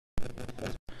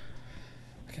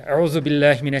أعوذ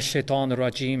بالله من الشيطان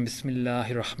الرجيم بسم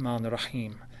الله الرحمن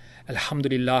الرحيم الحمد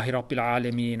لله رب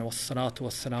العالمين والصلاة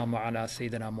والسلام على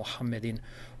سيدنا محمد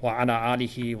وعلى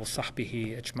آله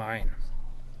وصحبه أجمعين.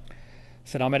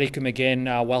 Assalamu alaikum again.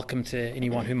 Welcome to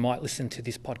anyone who might listen to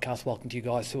this podcast. Welcome to you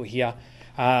guys who are here.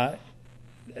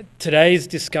 Today's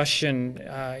discussion,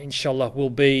 inshallah, will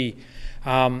be,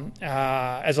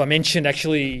 as I mentioned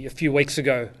actually a few weeks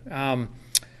ago,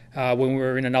 when we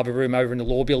were in another room over in the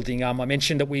law building, I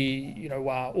mentioned that we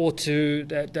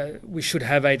should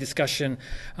have a discussion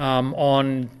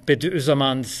on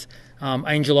Bediüzzaman's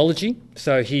angelology.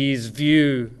 So his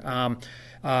view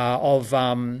of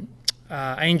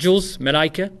angels,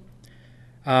 malaika,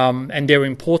 and their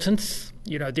importance.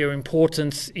 Their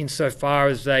importance insofar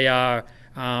as they are,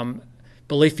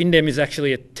 belief in them is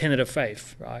actually a tenet of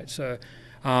faith, right? So,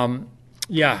 I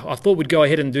thought we'd go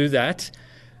ahead and do that.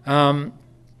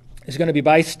 It's going to be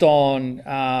based on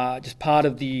just part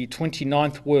of the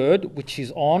 29th word, which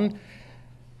is on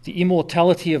the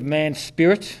immortality of man's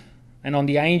spirit and on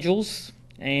the angels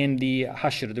and the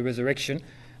hashr, the resurrection.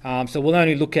 So we'll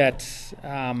only look at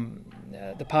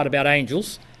the part about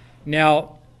angels.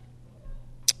 Now,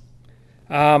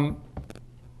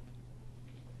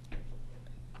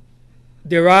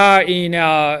 there are in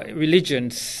our religion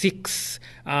 6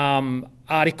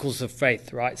 articles of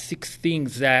faith, right? 6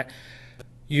 things that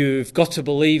you've got to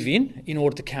believe in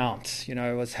order to count,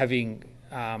 as having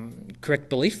correct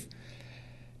belief.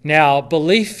 Now,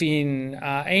 belief in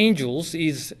angels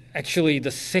is actually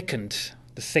the second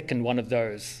one of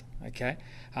those, okay?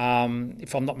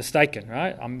 If I'm not mistaken,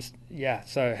 right?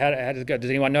 So how does it go? Does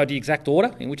anyone know the exact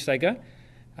order in which they go?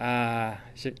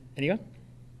 Anyone?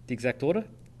 The exact order?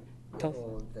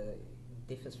 Well, it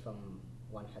differs from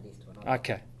one hadith to another.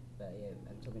 Okay.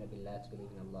 But to believe in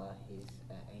Allah, His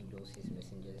angels, His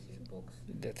messengers, His books.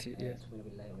 That's it, yeah.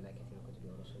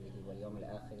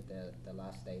 The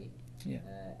last day. Yeah.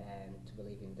 And to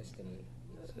believe in destiny,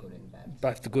 it's good and bad.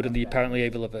 Both the good and the apparently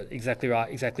evil of it. Exactly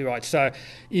right. So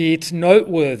it's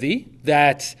noteworthy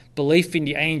that belief in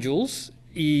the angels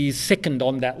is second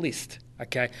on that list,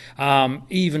 okay?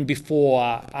 Even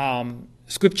before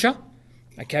scripture,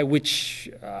 okay, which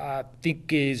I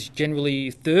think is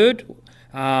generally third,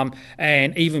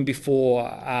 and even before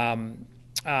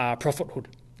prophethood,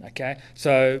 okay?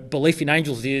 So belief in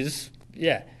angels is,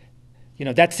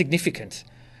 that's significant.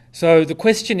 So the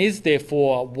question is,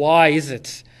 therefore, why does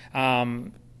it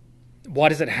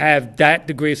have that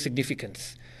degree of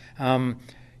significance? Why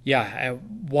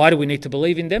do we need to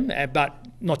believe in them? But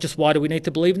not just why do we need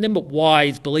to believe in them, but why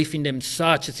is belief in them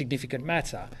such a significant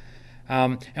matter?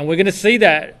 And we're going to see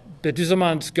that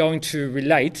Bediüzzaman's going to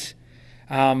relate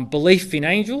belief in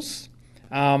angels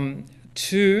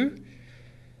to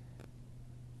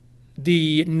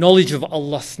the knowledge of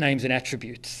Allah's names and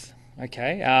attributes.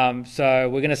 Okay, so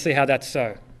we're going to see how that's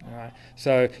so. All right.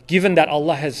 So given that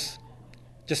Allah has,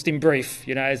 just in brief,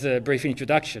 as a brief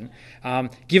introduction,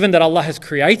 given that Allah has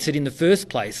created in the first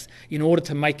place in order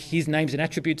to make His names and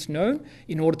attributes known,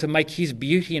 in order to make His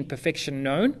beauty and perfection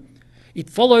known, it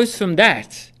follows from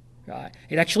that, right?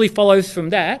 It actually follows from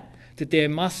that there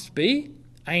must be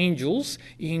angels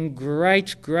in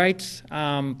great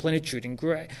plenitude,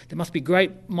 there must be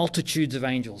great multitudes of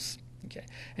angels. Okay,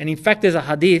 and in fact, there's a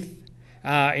hadith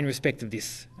in respect of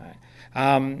this, right?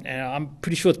 And I'm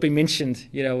pretty sure it's been mentioned,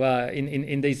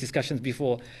 in these discussions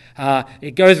before.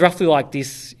 It goes roughly like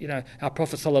this. Our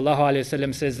Prophet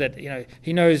ﷺ says that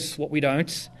he knows what we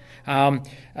don't.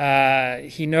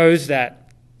 He knows that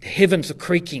the heavens are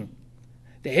creaking.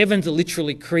 The heavens are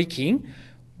literally creaking.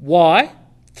 Why?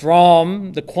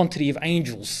 From the quantity of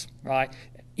angels, right?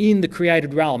 In the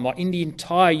created realm, or in the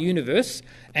entire universe,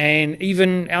 and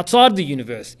even outside of the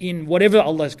universe, in whatever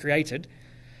Allah has created,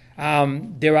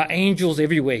 there are angels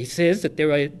everywhere. He says that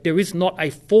there is not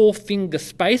a 4-finger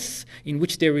space in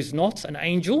which there is not an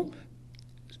angel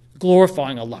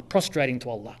glorifying Allah, prostrating to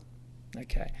Allah.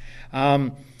 Okay,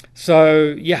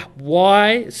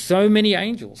 why so many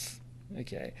angels?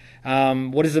 Okay,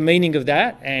 what is the meaning of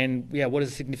that, and what is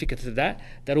the significance of that?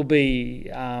 That'll be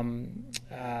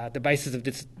the basis of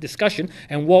this discussion,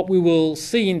 and what we will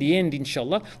see in the end,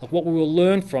 inshallah, like what we will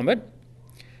learn from it,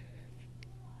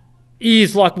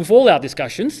 is, like with all our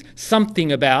discussions,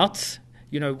 something about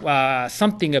the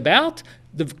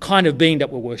kind of being that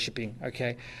we're worshipping.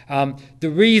 Okay, the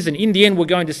reason, in the end, we're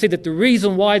going to see that the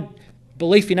reason why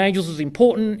belief in angels is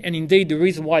important, and indeed the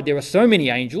reason why there are so many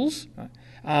angels,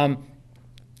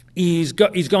 is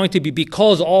going to be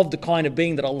because of the kind of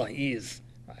being that Allah is.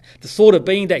 Right? The sort of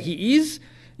being that He is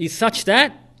such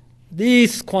that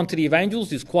this quantity of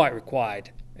angels is quite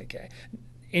required. Okay,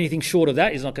 anything short of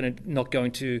that is not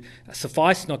going to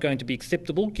suffice, not going to be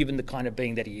acceptable, given the kind of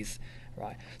being that he is.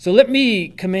 Right. So let me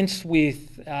commence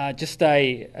with just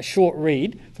a short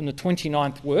read from the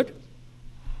 29th word.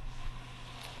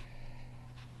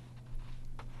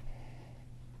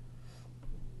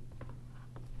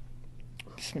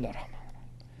 The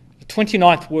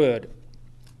 29th word.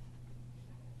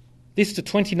 The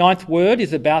 29th word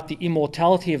is about the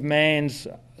immortality of man's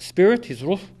spirit, his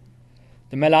ruh,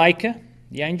 the malaika,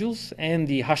 the angels, and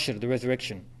the hashr, the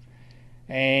resurrection.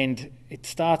 And it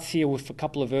starts here with a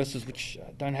couple of verses which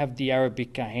I don't have the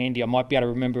Arabic handy. I might be able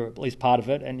to remember at least part of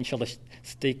it, and inshallah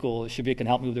Sadiq or Shabir can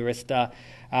help me with the rest.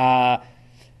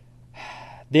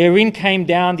 Therein came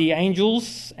down the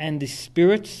angels and the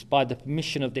spirits by the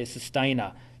permission of their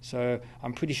sustainer. So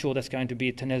I'm pretty sure that's going to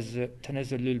be تَنَزَّلُ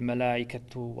الْمَلَائِكَةُ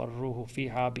وَالرُّوحُ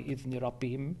فِيهَا بِإِذْنِ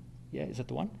رَبِّهِمْ. Yeah, is that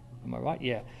the one? Am I right?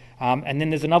 Yeah. And then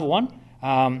there's another one.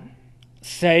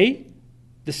 Say,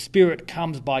 the Spirit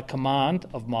comes by command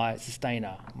of my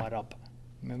sustainer, my Rabb.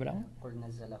 Remember that one? قُلْ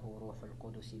نَزَّلَهُ رُوحُ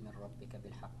الْقُدُسِ مِنْ رَبِّكَ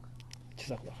بِالْحَقِّ.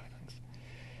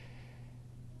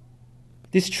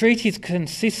 This treatise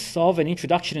consists of an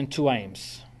introduction and two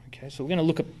aims. Okay, so we're going to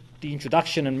look at the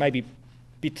introduction and maybe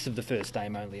bits of the first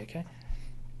aim only, okay?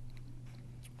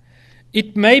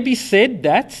 It may be said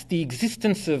that the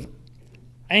existence of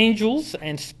angels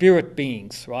and spirit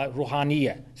beings, right,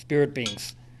 ruhaniya, spirit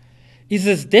beings, is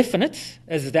as definite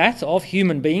as that of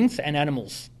human beings and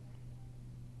animals.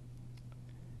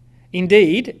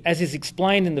 Indeed, as is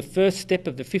explained in the first step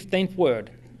of the 15th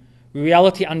word,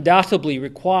 reality undoubtedly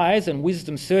requires and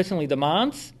wisdom certainly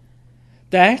demands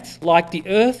that, like the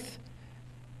earth,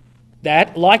 the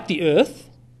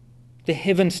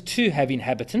heavens too have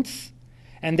inhabitants,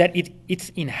 and that its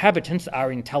inhabitants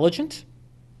are intelligent,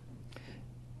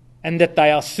 and that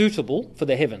they are suitable for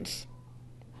the heavens.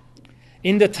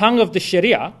 In the tongue of the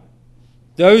Sharia,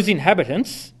 those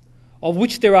inhabitants, of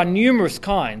which there are numerous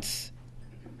kinds,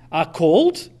 are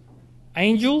called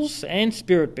angels and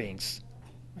spirit beings.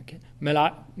 Okay.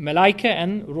 Malaika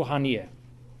and Ruhaniya.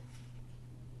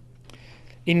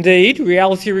 Indeed,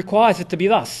 reality requires it to be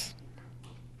thus.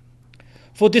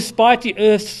 For despite the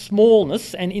earth's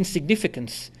smallness and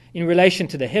insignificance in relation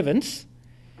to the heavens,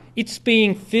 its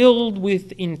being filled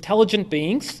with intelligent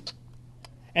beings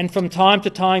and from time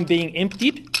to time being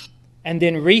emptied and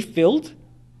then refilled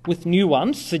with new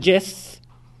ones suggests,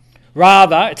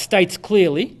 rather it states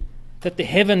clearly, that the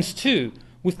heavens too,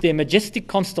 with their majestic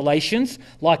constellations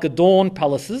like adorned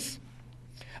palaces,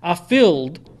 are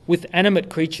filled with animate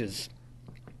creatures,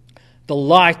 the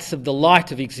lights of the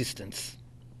light of existence,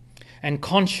 and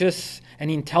conscious and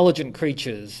intelligent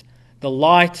creatures, the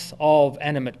lights of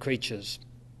animate creatures.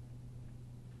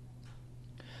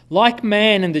 Like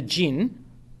man and the jinn,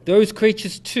 those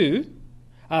creatures too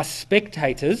are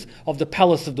spectators of the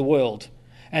palace of the world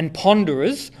and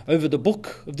ponderers over the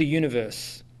book of the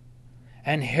universe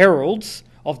and heralds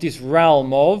of this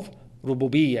realm of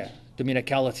rububiyyah,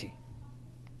 dominicality.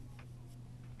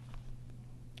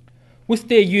 With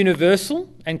their universal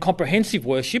and comprehensive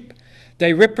worship,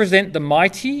 they represent the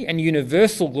mighty and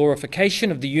universal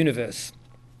glorification of the universe.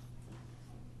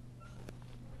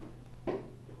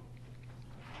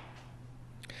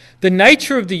 The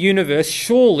nature of the universe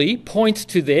surely points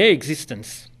to their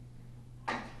existence.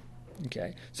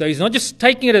 Okay, so he's not just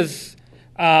taking it as,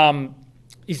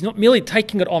 he's not merely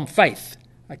taking it on faith,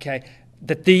 okay,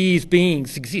 that these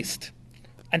beings exist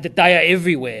and that they are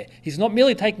everywhere. He's not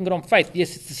merely taking it on faith.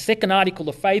 Yes, it's the second article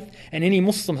of faith and any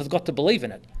Muslim has got to believe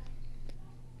in it.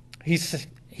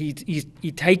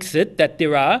 He takes it that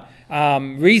there are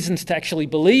reasons to actually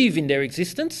believe in their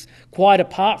existence, quite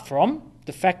apart from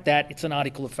the fact that it's an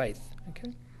article of faith.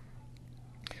 Okay?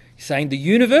 He's saying the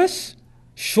universe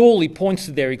surely points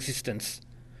to their existence.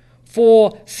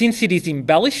 For since it is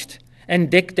embellished and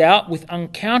decked out with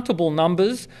uncountable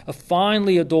numbers of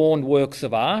finely adorned works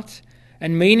of art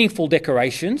and meaningful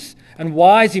decorations and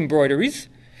wise embroideries,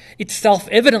 it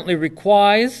self-evidently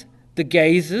requires the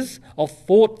gazes of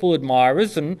thoughtful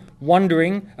admirers and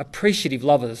wondering, appreciative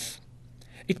lovers.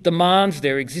 It demands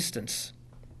their existence.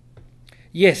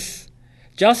 Yes,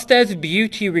 just as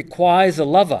beauty requires a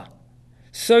lover,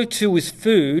 so too is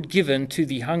food given to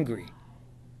the hungry.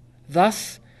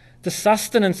 Thus, the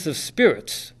sustenance of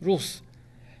spirits, ruh,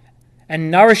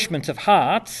 and nourishment of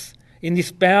hearts in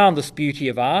this boundless beauty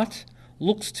of art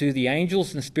looks to the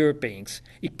angels and spirit beings.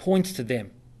 It points to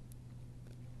them.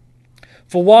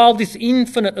 For while this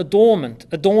infinite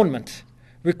adornment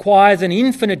requires an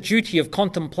infinite duty of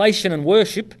contemplation and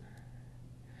worship,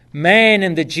 man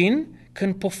and the jinn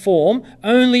can perform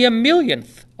only a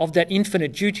millionth of that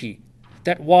infinite duty,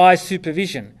 that wise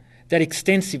supervision, that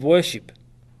extensive worship.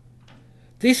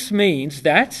 This means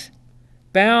that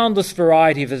boundless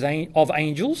variety of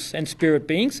angels and spirit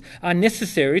beings are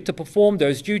necessary to perform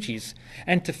those duties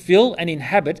and to fill and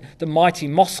inhabit the mighty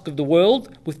mosque of the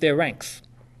world with their ranks.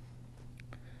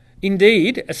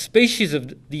 Indeed, a species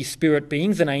of these spirit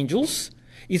beings and angels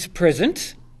is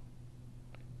present.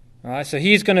 Right, so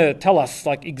he's going to tell us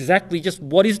exactly just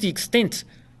what is the extent,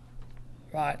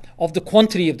 right, of the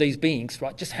quantity of these beings,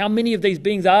 right? Just how many of these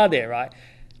beings are there, right?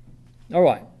 All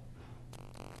right.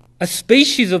 A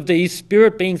species of these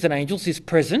spirit beings and angels is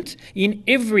present in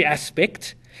every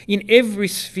aspect, in every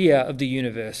sphere of the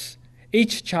universe,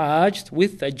 each charged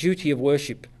with a duty of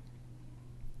worship.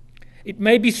 It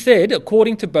may be said,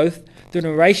 according to both the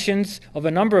narrations of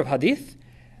a number of hadith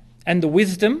and the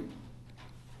wisdom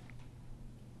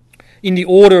in the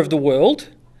order of the world,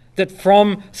 that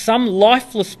from some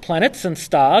lifeless planets and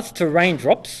stars to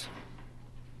raindrops,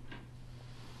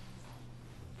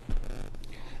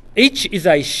 each is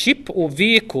a ship or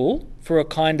vehicle for a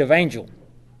kind of angel.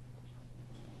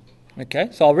 Okay,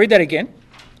 so I'll read that again.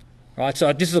 Right,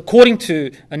 so this is according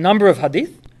to a number of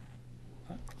hadith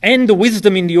and the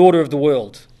wisdom in the order of the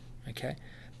world. Okay,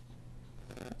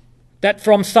 that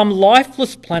from some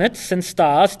lifeless planets and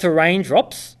stars to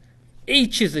raindrops,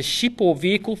 each is a ship or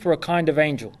vehicle for a kind of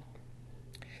angel.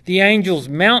 The angels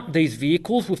mount these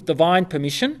vehicles with divine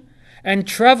permission and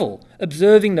travel,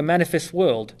 observing the manifest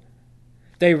world.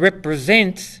 They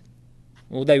represent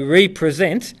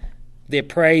their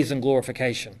praise and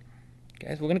glorification.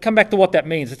 Okay, so we're going to come back to what that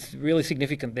means. It's really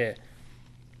significant there.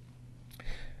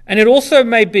 And it also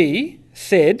may be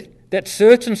said that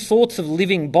certain sorts of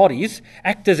living bodies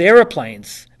act as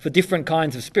aeroplanes for different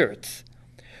kinds of spirits.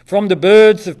 From the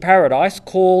birds of paradise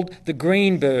called the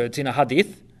green birds in a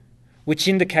hadith, which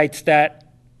indicates that,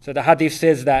 so the hadith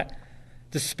says that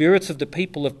the spirits of the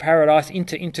people of paradise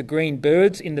enter into green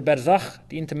birds in the barzakh,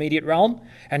 the intermediate realm,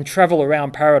 and travel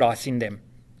around paradise in them.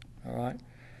 All right.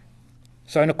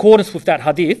 So in accordance with that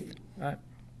hadith, right,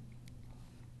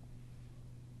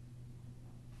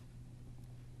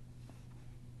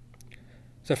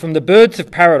 so from the birds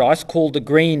of paradise called the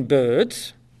green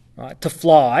birds, right, to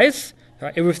flies,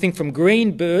 right, everything from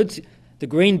green birds, the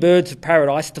green birds of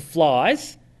paradise, to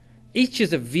flies, each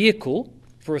is a vehicle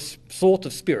for a sort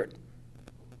of spirit.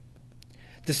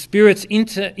 The spirits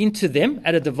enter into them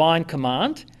at a divine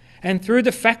command, and through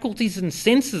the faculties and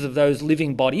senses of those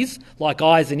living bodies, like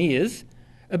eyes and ears,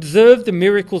 observe the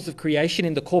miracles of creation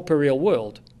in the corporeal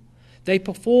world. They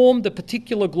perform the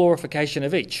particular glorification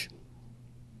of each.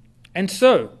 And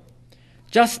so,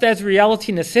 just as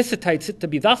reality necessitates it to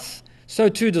be thus, so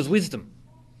too does wisdom.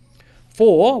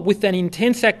 For, with an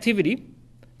intense activity,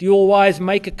 the All-Wise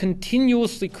Maker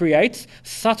continuously creates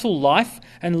subtle life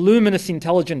and luminous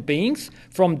intelligent beings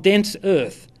from dense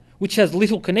earth, which has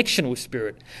little connection with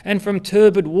spirit, and from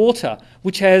turbid water,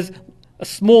 which has a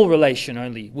small relation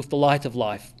only with the light of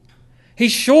life. He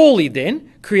surely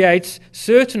then creates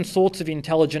certain sorts of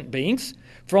intelligent beings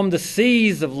from the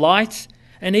seas of light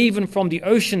and even from the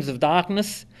oceans of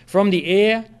darkness, from the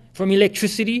air, from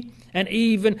electricity,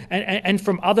 and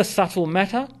from other subtle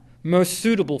matter, most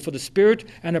suitable for the spirit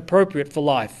and appropriate for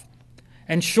life.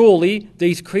 And surely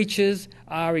these creatures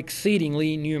are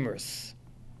exceedingly numerous.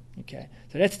 Okay,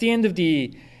 so that's the end of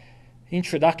the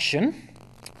introduction.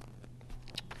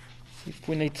 See if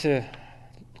we need to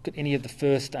look at any of the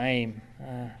first aim.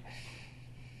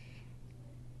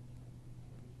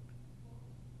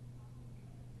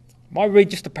 Might read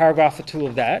just a paragraph or two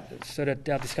of that so that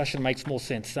our discussion makes more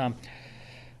sense.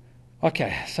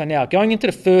 Okay, so now going into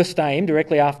the first aim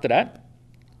directly after that.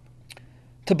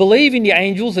 To believe in the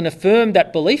angels and affirm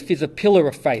that belief is a pillar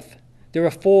of faith. There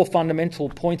are 4 fundamental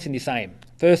points in this aim.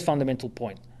 First fundamental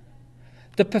point.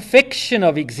 The perfection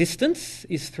of existence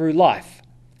is through life.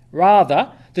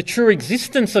 Rather, the true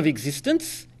existence of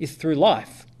existence is through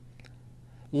life.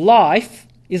 Life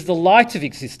is the light of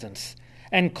existence,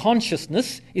 and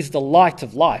consciousness is the light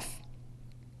of life.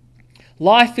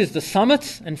 Life is the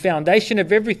summit and foundation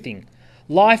of everything.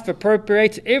 Life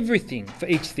appropriates everything for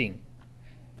each thing.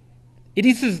 It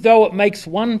is as though it makes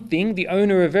one thing the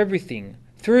owner of everything.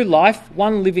 Through life,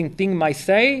 one living thing may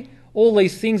say, all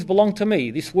these things belong to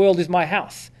me. This world is my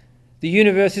house. The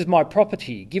universe is my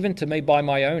property, given to me by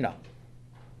my owner.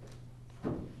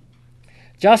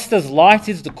 Just as light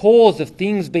is the cause of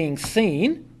things being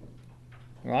seen,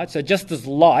 right? So just as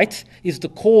light is the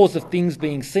cause of things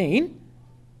being seen,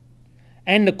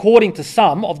 and according to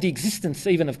some, of the existence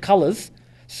even of colours,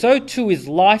 so too is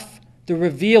life the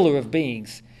revealer of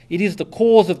beings. It is the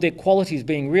cause of their qualities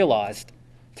being realised.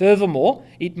 Furthermore,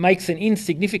 it makes an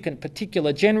insignificant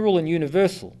particular general and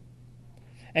universal.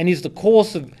 and is the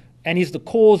cause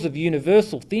of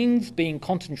universal things being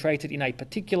concentrated in a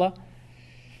particular,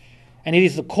 and it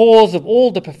is the cause of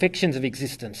all the perfections of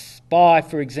existence by,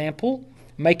 for example,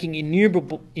 making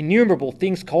innumerable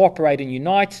things cooperate and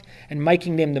unite, and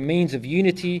making them the means of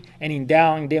unity and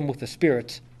endowing them with the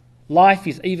Spirit. Life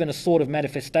is even a sort of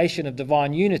manifestation of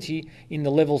divine unity in the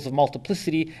levels of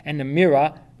multiplicity and the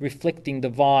mirror reflecting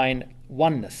divine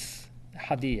oneness.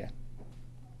 Hadiyah.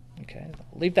 Okay,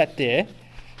 I'll leave that there.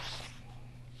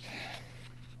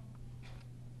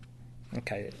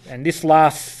 Okay, and this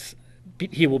last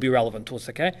bit here will be relevant to us,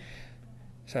 okay?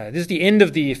 So this is the end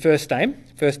of the first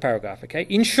paragraph, okay?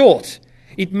 In short,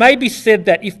 it may be said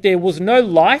that if there was no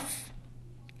life,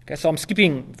 okay, so I'm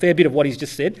skipping a fair bit of what he's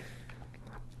just said.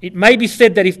 It may be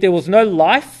said that if there was no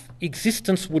life,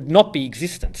 existence would not be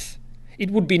existence.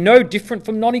 It would be no different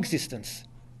from non-existence.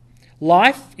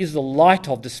 Life is the light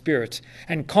of the Spirit,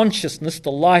 and consciousness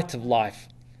the light of life.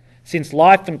 Since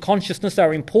life and consciousness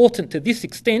are important to this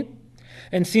extent,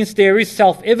 and since there is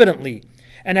self-evidently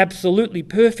an absolutely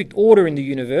perfect order in the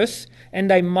universe,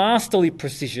 and a masterly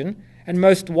precision and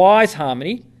most wise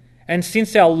harmony, and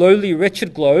since our lowly,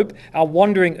 wretched globe, our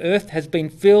wandering earth, has been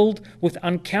filled with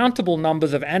uncountable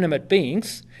numbers of animate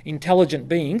beings, intelligent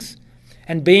beings,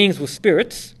 and beings with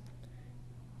spirits,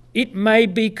 it may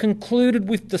be concluded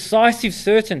with decisive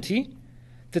certainty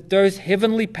that those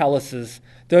heavenly palaces,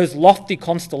 those lofty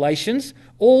constellations,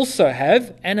 also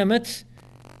have animate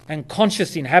and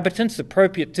conscious inhabitants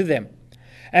appropriate to them.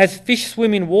 As fish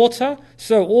swim in water,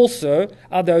 so also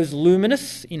are those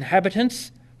luminous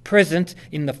inhabitants present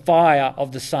in the fire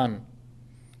of the sun.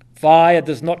 Fire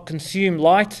does not consume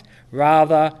light,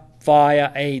 rather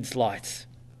fire aids light.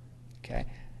 Okay,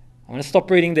 I'm going to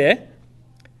stop reading there.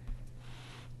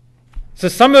 So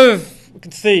some of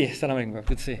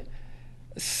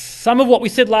what we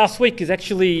said last week is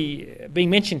actually being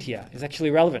mentioned here, is actually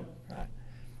relevant. Right?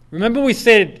 Remember we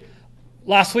said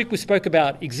last week we spoke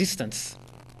about existence.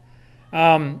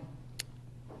 And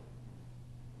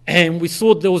we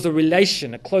saw there was a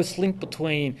relation, a close link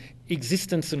between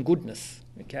existence and goodness.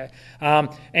 Okay,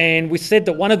 and we said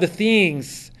that one of the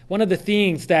things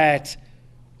that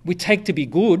we take to be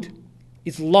good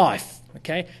is life.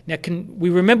 Okay, now can we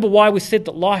remember why we said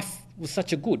that life was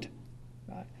such a good?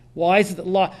 Right? Why is it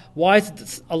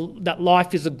that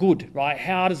life is a good? Right?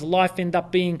 How does life end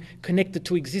up being connected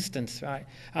to existence? Right?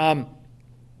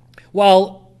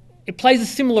 Well, it plays a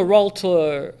similar role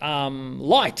to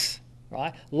light.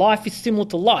 Right? Life is similar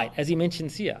to light, as he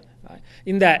mentions here, right?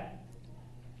 In that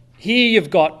here you've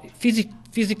got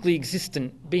physically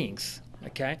existent beings.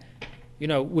 Okay, you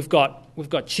know we've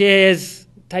got chairs,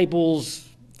 tables,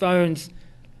 phones.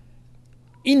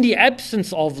 In the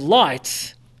absence of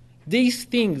light, these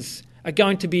things are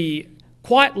going to be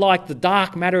quite like the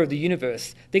dark matter of the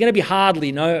universe. They're going to be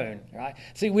hardly known. Right?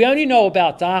 See, we only know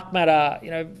about dark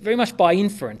matter, very much by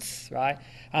inference. Right?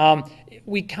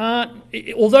 We can't,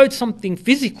 although it's something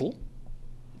physical,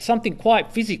 something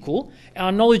quite physical,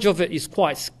 our knowledge of it is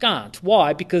quite scant.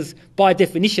 Why? Because by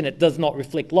definition it does not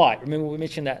reflect light. Remember we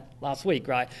mentioned that last week,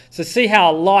 right? So see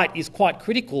how light is quite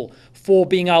critical for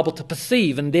being able to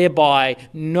perceive and thereby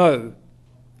know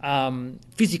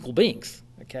physical beings.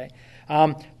 Okay.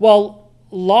 Well,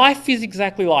 life is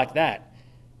exactly like that.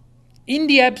 In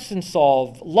the absence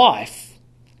of life,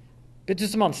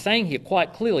 Bediüzzaman's saying here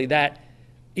quite clearly that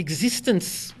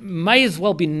existence may as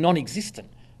well be non-existent.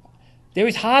 There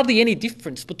is hardly any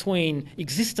difference between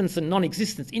existence and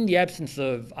non-existence in the absence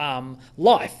of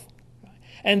life.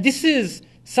 And this is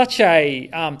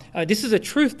this is a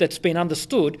truth that's been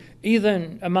understood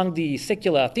even among the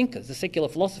secular thinkers, the secular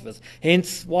philosophers.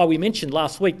 Hence why we mentioned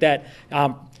last week that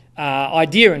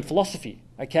idea in philosophy,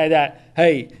 okay, that,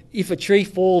 hey, if a tree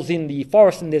falls in the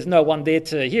forest and there's no one there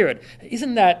to hear it,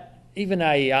 isn't that even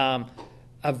a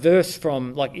verse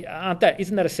from,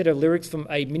 isn't that a set of lyrics from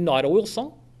a Midnight Oil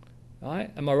song?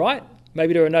 Right? Am I right?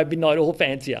 Maybe there are no Midnight Oil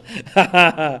fans here.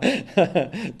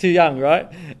 Too young, right?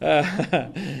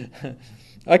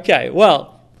 Okay,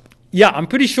 well, yeah, I'm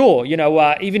pretty sure,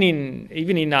 even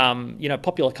in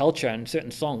popular culture and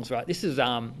certain songs, right, this is,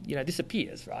 this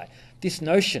appears, right? This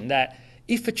notion that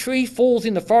if a tree falls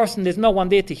in the forest and there's no one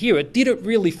there to hear it, did it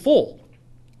really fall?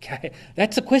 Okay,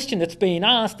 that's a question that's being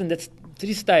asked and that's to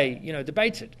this day,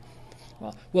 debated.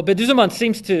 Well, Bediüzzaman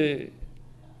seems to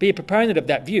be a proponent of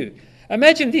that view.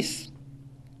 Imagine this.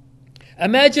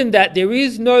 Imagine that there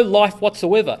is no life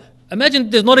whatsoever.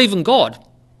 Imagine there's not even God.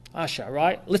 Asha,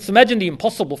 right? Let's imagine the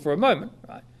impossible for a moment,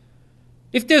 right?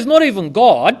 If there's not even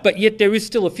God, but yet there is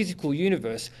still a physical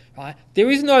universe, right? There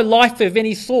is no life of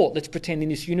any sort, let's pretend, in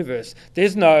this universe.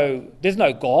 There's no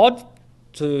God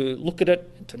to look at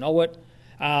it and to know it.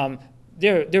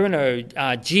 There are no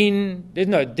jinn, there's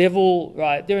no devil,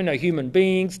 right? There are no human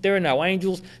beings, there are no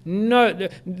angels,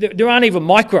 there aren't even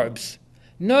microbes.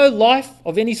 No life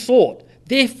of any sort,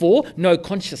 therefore no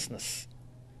consciousness.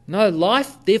 No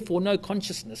life, therefore no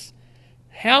consciousness.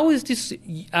 How is this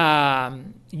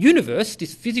universe,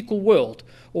 this physical world,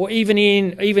 or even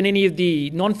any of the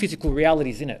non-physical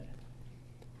realities in it,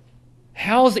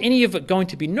 how is any of it going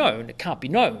to be known? It can't be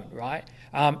known, right?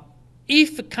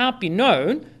 If it can't be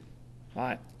known,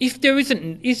 right? If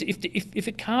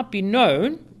it can't be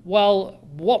known,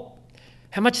 well,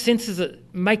 how much sense does it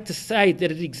make to say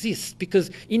that it exists? Because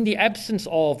in the absence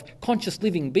of conscious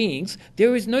living beings,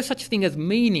 there is no such thing as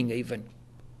meaning even.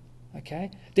 Okay?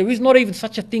 There is not even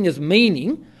such a thing as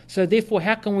meaning, so therefore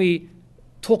how can we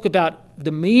talk about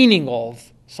the meaning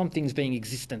of something's being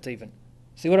existent even?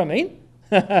 See what I mean?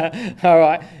 All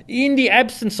right. In the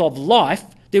absence of life,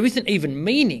 there isn't even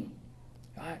meaning.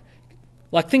 Right?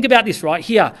 Like think about this, right?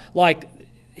 Here, like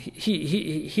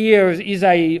here is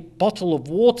a bottle of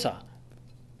water.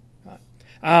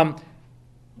 Right?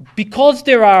 Because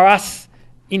there are us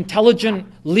intelligent,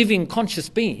 living, conscious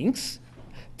beings,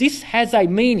 this has a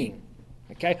meaning.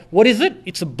 Okay, what is it?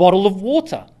 It's a bottle of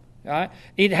water. Right?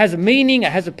 It has a meaning.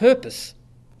 It has a purpose.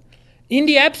 In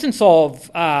the absence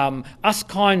of us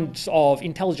kinds of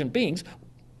intelligent beings,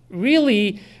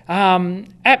 really,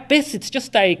 at best, it's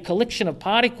just a collection of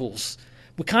particles.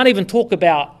 We can't even talk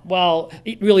about, well,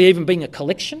 it really even being a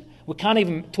collection. We can't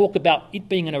even talk about it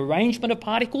being an arrangement of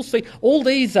particles. See, all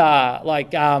these are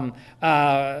like, to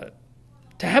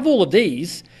have all of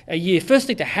these, you first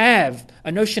need to have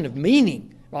a notion of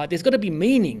meaning, right? There's got to be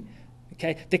meaning,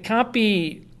 okay? There can't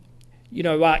be... in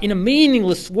a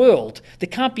meaningless world, there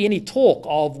can't be any talk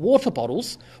of water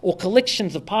bottles or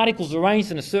collections of particles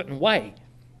arranged in a certain way.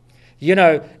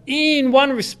 In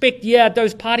one respect, yeah,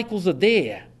 those particles are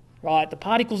there, right? The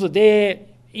particles are there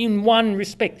in one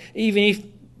respect, even if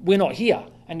we're not here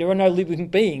and there are no living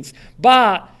beings.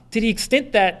 But to the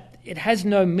extent that it has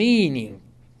no meaning,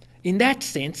 in that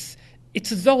sense,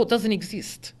 it's as though it doesn't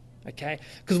exist, okay?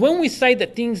 Because when we say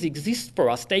that things exist for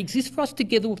us, they exist for us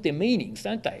together with their meanings,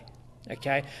 don't they?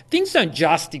 Okay, things don't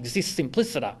just exist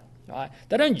simpliciter, right?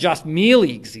 They don't just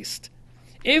merely exist.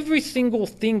 Every single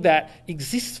thing that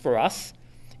exists for us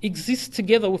exists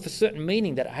together with a certain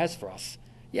meaning that it has for us.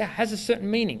 Yeah, it has a certain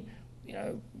meaning.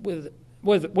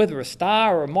 Whether a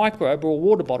star or a microbe or a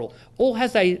water bottle, all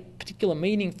has a particular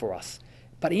meaning for us.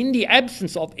 But in the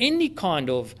absence of any kind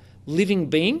of living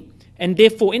being, and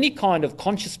therefore any kind of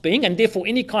conscious being, and therefore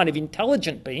any kind of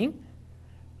intelligent being,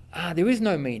 there is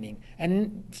no meaning.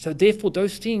 And so therefore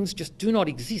those things just do not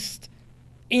exist.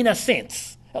 In a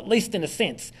sense, at least in a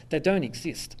sense, they don't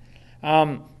exist.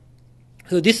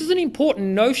 So this is an important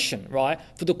notion, right,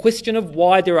 for the question of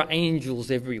why there are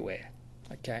angels everywhere.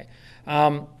 Okay.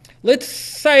 Let's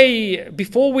say,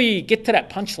 before we get to that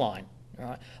punchline,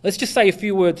 right, let's just say a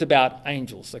few words about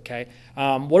angels, okay?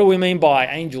 What do we mean by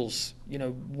angels?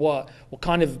 What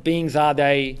kind of beings are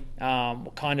they?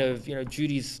 What kind of,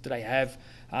 duties do they have?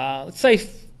 Let's say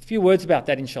a few words about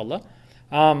that, inshallah.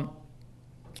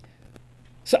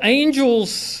 So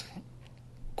angels,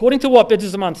 according to what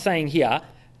Bediüzzaman's saying here,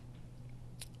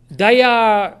 they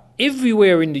are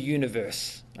everywhere in the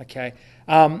universe, okay?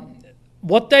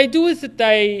 What they do is that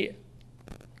they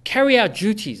carry out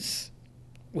duties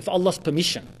with Allah's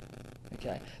permission,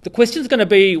 okay? The question is going to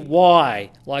be why?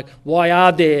 Like, why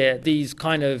are there these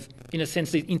kind of, in a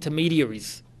sense, these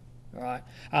intermediaries? All right.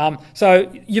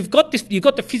 So you've got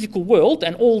the physical world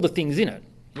and all the things in it.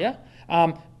 Yeah.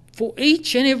 For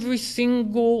each and every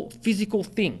single physical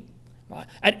thing, right,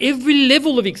 at every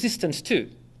level of existence too.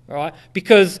 All right.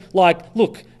 Because,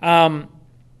 look,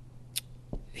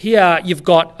 here you've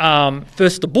got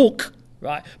first the book,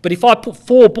 right? But if I put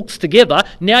 4 books together,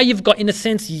 now you've got, in a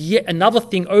sense, yet another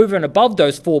thing over and above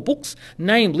those 4 books.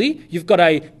 Namely, you've got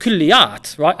a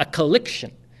kulliyat, right? A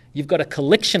collection. You've got a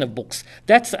collection of books.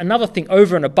 That's another thing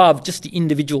over and above just the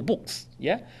individual books.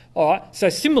 Yeah? All right. So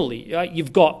similarly, right,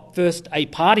 you've got first a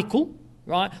particle,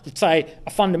 right? Let's say a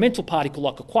fundamental particle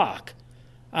like a quark.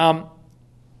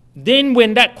 Then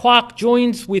when that quark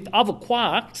joins with other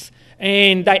quarks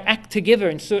and they act together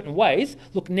in certain ways,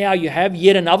 look, now you have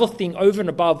yet another thing over and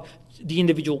above the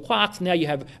individual quarks. Now you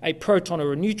have a proton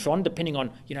or a neutron, depending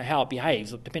on how it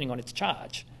behaves, or depending on its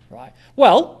charge. Right?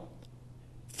 Well,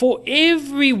 for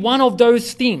every one of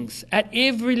those things, at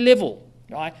every level,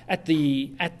 right, at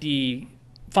the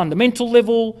fundamental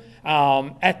level,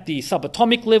 at the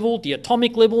subatomic level, the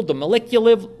atomic level, the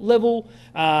molecular level,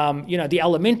 the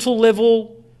elemental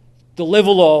level, the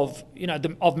level of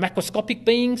of macroscopic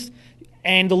beings,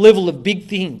 and the level of big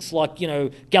things like,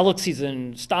 galaxies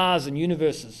and stars and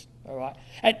universes. All right.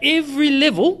 At every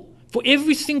level, for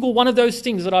every single one of those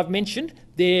things that I've mentioned,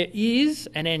 there is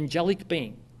an angelic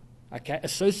being, okay,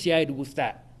 associated with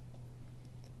that.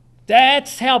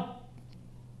 That's how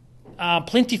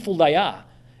plentiful they are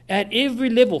at every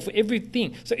level for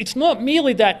everything. So it's not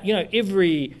merely that,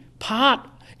 every part,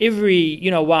 every,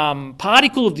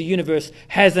 particle of the universe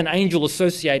has an angel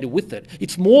associated with it.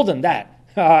 It's more than that.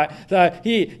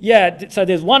 So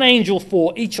there's one angel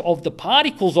for each of the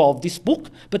particles of this book,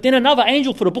 but then another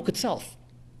angel for the book itself.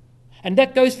 And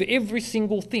that goes for every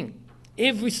single thing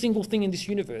in this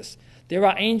universe. There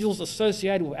are angels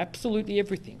associated with absolutely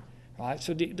everything, right?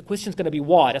 So the question's going to be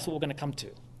why. That's what we're going to come to.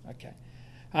 Okay.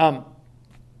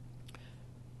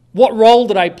 What role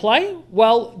do they play?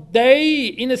 Well, they,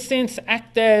 in a sense,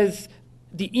 act as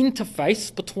the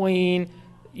interface between,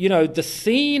 the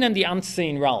seen and the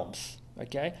unseen realms.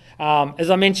 Okay,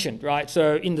 as I mentioned, right?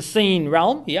 So in the seen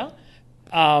realm here,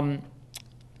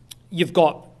 you've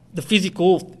got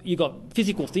physical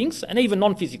things and even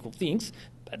non-physical things.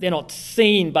 They're not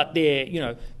seen, but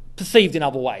they're perceived in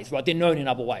other ways, right? They're known in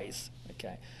other ways.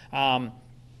 Okay,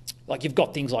 like you've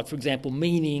got things like, for example,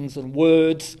 meanings and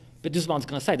words. But this one's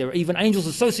going to say there are even angels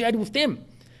associated with them.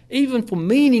 Even for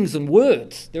meanings and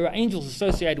words, there are angels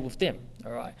associated with them.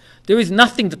 All right, there is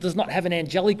nothing that does not have an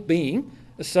angelic being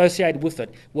associated with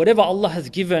it. Whatever Allah has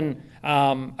given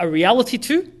a reality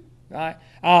to, right?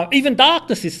 Even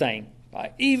darkness is saying,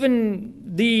 right? Even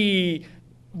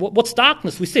what's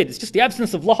darkness? We said it's just the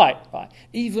absence of light, right?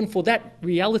 Even for that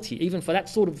reality, even for that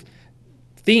sort of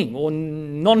thing or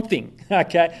non-thing,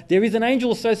 okay, there is an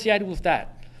angel associated with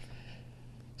that.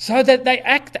 So that they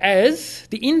act as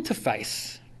the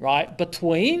interface, right,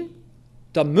 between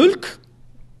the mulk,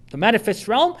 the manifest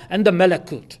realm, and the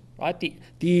malakut. Right,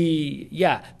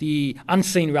 the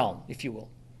unseen realm, if you will.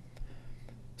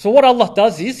 So what Allah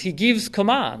does is He gives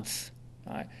commands.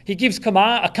 Right? He gives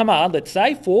a command, let's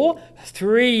say, for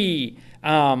 3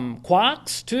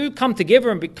 quarks to come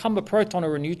together and become a proton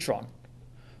or a neutron.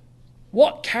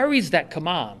 What carries that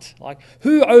command? Like,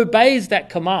 who obeys that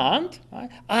command? Right,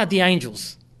 are the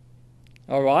angels.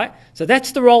 All right, so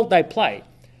that's the role they play.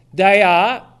 They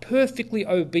are perfectly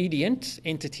obedient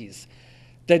entities.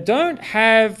 They don't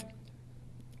have,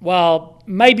 well,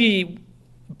 maybe,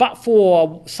 but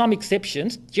for some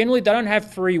exceptions, generally they don't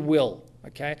have free will,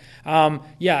 okay?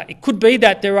 It could be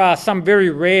that there are some very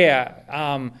rare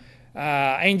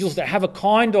angels that have a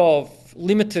kind of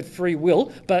limited free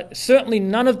will, but certainly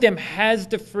none of them has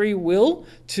the free will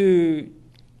to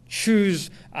choose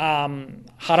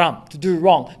haram, to do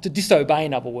wrong, to disobey,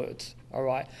 in other words, all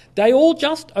right? They all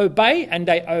just obey, and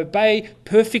they obey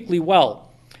perfectly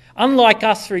well. Unlike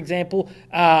us, for example,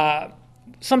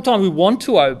 sometimes we want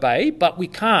to obey, but we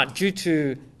can't due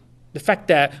to the fact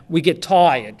that we get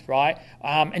tired, right?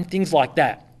 And things like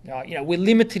that. We're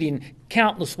limited in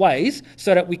countless ways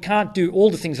so that we can't do all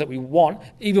the things that we want,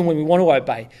 even when we want to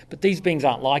obey. But these beings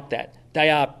aren't like that. They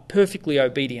are perfectly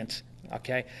obedient,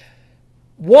 okay?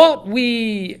 What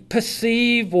we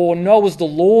perceive or know as the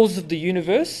laws of the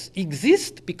universe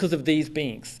exist because of these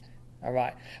beings. All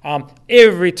right.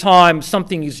 Every time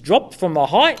something is dropped from a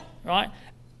height, right,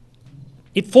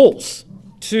 it falls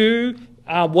to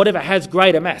whatever has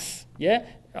greater mass. Yeah.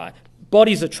 Right.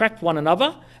 Bodies attract one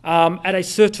another at a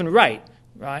certain rate.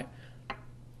 Right.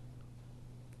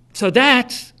 So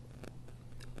that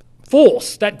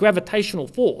force, that gravitational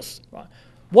force, right,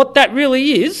 what that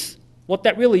really is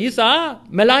are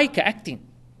malaika acting,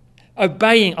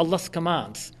 obeying Allah's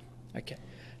commands. Okay.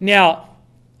 Now,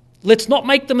 let's not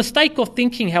make the mistake of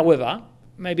thinking, however,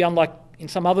 maybe unlike in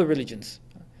some other religions,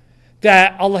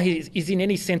 that Allah is in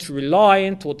any sense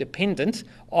reliant or dependent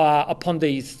upon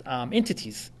these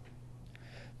entities.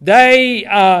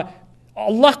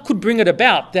 Allah could bring it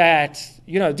about that,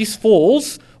 this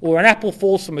falls, or an apple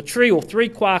falls from a tree, or 3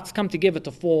 quarks come together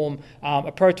to form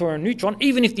a proton or a neutron,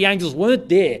 even if the angels weren't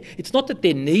there. It's not that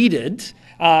they're needed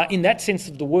in that sense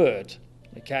of the word.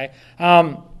 Okay.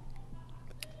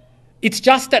 It's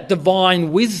just that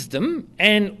divine wisdom,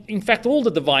 and in fact all the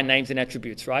divine names and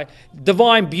attributes, right?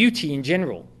 Divine beauty in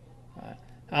general,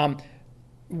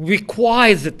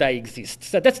 requires that they exist.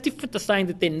 So that's different to saying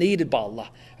that they're needed by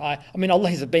Allah. Allah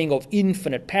is a being of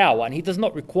infinite power, and He does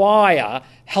not require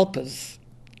helpers.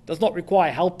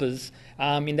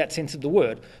 In that sense of the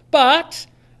word. But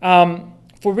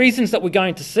for reasons that we're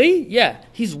going to see,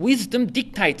 His wisdom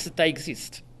dictates that they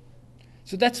exist.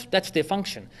 So that's their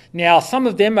function. Now, some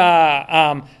of them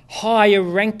are higher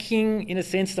ranking in a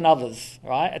sense than others,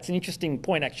 right? It's an interesting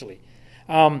point, actually.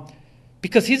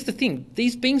 Because here's the thing.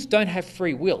 These beings don't have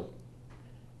free will.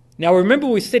 Now, remember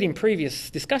we said in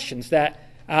previous discussions that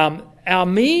our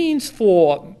means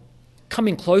for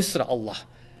coming closer to Allah,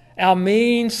 our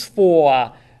means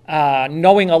for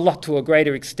knowing Allah to a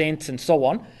greater extent and so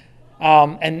on,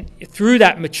 and through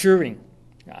that maturing,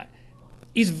 right,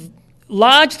 is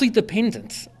largely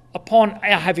dependent upon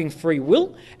our having free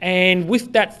will, and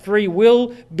with that free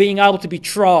will being able to be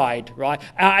tried, right?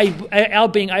 Our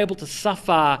being able to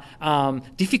suffer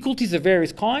difficulties of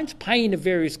various kinds, pain of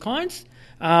various kinds,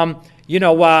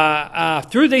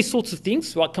 through these sorts of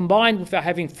things, right, combined with our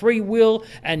having free will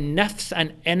and nafs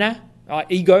and ana,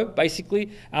 ego,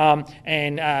 basically,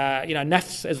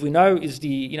 nafs, as we know, is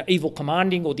the evil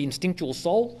commanding or the instinctual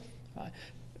soul. Right?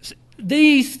 So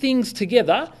these things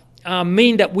together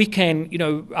mean that we can,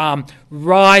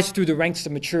 rise through the ranks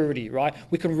of maturity, right?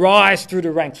 We can rise through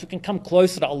the ranks. We can come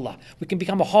closer to Allah. We can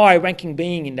become a high-ranking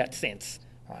being in that sense,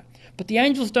 right? But the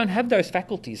angels don't have those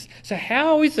faculties. So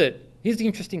how is it? Here's the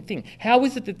interesting thing. How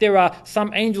is it that there are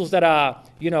some angels that are,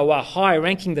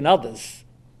 higher-ranking than others?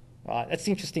 Right, that's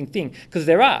the interesting thing, because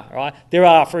there are, right? There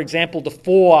are, for example, the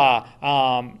four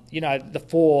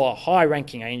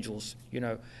high-ranking angels.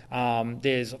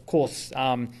 There's of course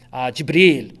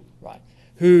Jibreel, right,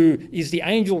 who is the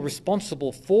angel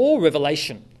responsible for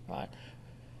revelation. Right,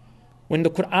 when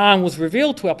the Quran was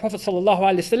revealed to our Prophet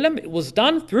ﷺ, it was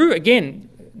done through again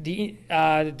the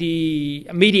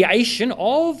mediation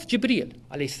of Jibreel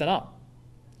alayhi salam.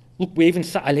 Look, we even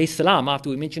say alayhi salam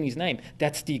after we mention his name.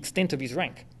 That's the extent of his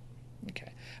rank.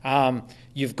 Okay.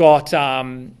 You've got,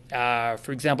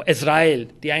 for example, Israel,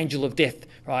 the angel of death,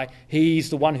 right? He's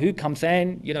the one who comes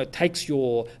and, takes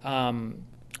your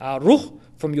ruh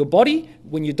from your body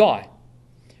when you die.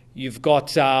 You've got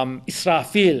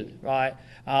Israfil, right?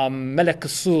 Malak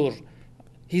Sur.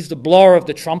 He's the blower of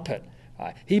the trumpet.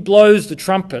 Right? He blows the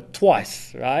trumpet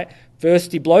twice, right?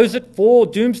 First he blows it for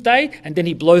doomsday, and then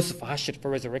he blows it for Hashr, for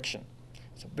resurrection.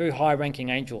 It's a very high-ranking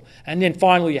angel. And then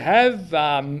finally you have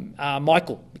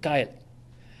Michael.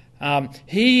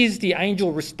 He is the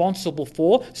angel responsible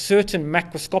for certain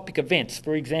macroscopic events.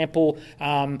 For example,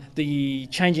 the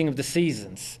changing of the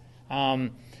seasons,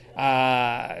 and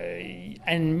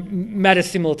matters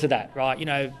similar to that,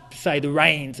 right? Say the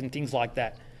rains and things like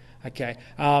that. Okay.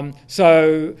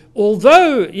 So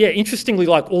although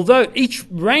each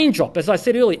raindrop, as I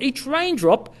said earlier, each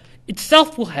raindrop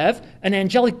itself will have an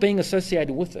angelic being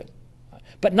associated with it.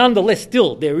 But nonetheless,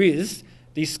 still, there is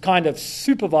this kind of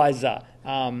supervisor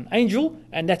angel,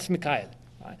 and that's Mikael.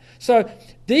 Right? So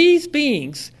these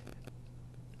beings,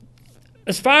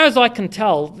 as far as I can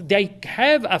tell, they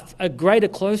have a greater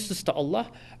closeness to Allah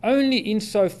only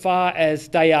insofar as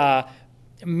they are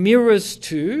mirrors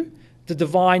to the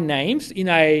divine names in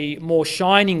a more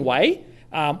shining way,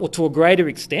 or to a greater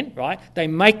extent, right? They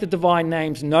make the divine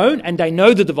names known, and they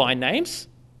know the divine names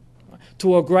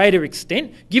to a greater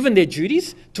extent, given their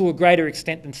duties, to a greater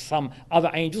extent than some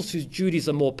other angels whose duties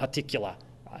are more particular.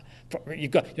 Right?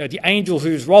 You've got the angel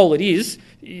whose role it is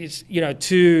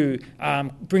to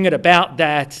bring it about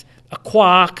that a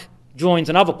quark joins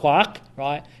another quark,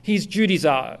 right? His duties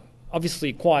are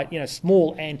obviously quite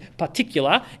small and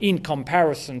particular in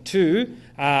comparison to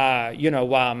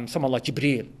someone like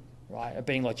Jibreel, right? A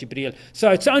being like Jibreel.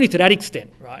 So it's only to that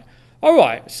extent, right? All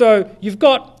right. So you've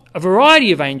got a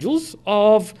variety of angels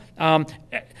of countless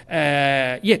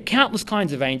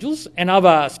kinds of angels and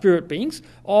other spirit beings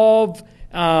of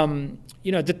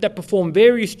that perform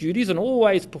various duties and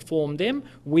always perform them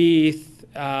with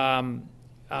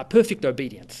perfect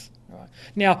obedience. Right.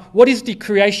 Now, what is the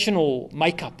creational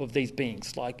makeup of these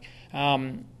beings? Like,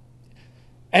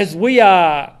 as we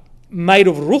are made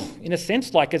of ruh, in a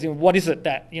sense, like as in what is it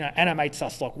that animates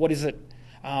us? Like, what is it?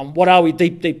 What are we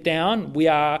deep down? We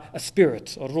are a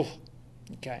spirit, a ruh.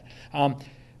 Okay.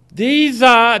 These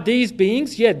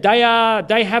beings,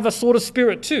 they have a sort of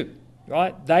spirit too,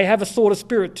 right? They have a sort of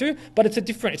spirit too, but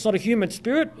it's not a human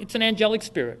spirit, it's an angelic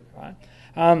spirit, right?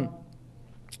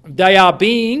 They are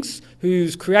beings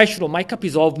whose creational makeup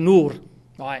is of nur,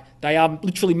 right? They are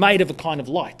literally made of a kind of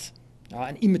light,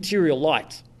 an immaterial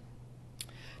light.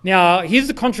 Now, here's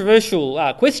the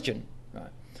controversial question.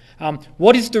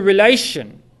 What is the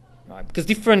relation? Right? Because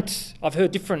I've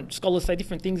heard different scholars say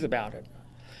different things about it.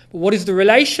 But what is the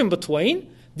relation between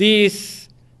this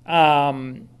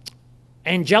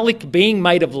angelic being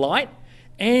made of light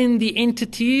and the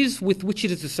entities with which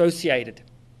it is associated?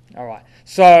 All right.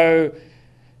 So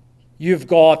you've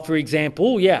got, for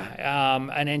example,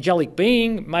 an angelic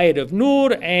being made of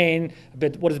nur, and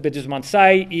what does Bediüzzaman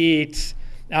say? It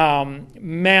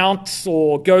mounts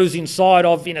or goes inside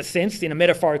of, in a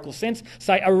metaphorical sense,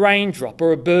 say a raindrop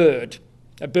or a bird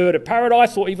of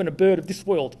paradise or even a bird of this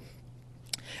world.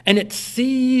 And it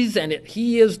sees and it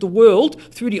hears the world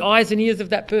through the eyes and ears of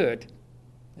that bird.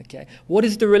 Okay, what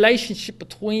is the relationship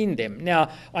between them? Now,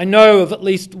 I know of at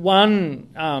least one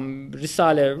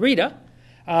Risala reader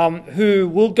who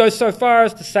will go so far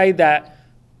as to say that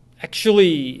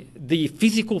actually the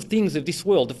physical things of this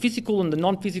world, the physical and the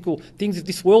non-physical things of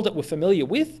this world that we're familiar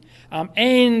with,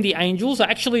 and the angels are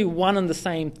actually one and the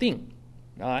same thing.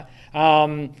 Right?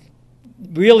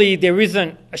 Really, there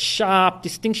isn't a sharp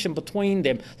distinction between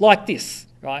them like this.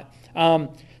 Right?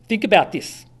 Think about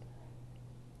this.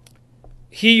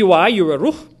 Here you are, you're a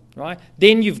ruh, right?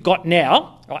 Then you've got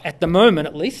now, right, at the moment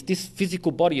at least, this physical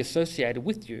body associated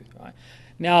with you. Right?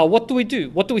 Now, what do we do?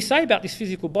 What do we say about this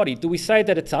physical body? Do we say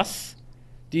that it's us?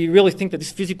 Do you really think that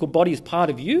this physical body is part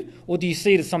of you? Or do you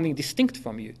see it as something distinct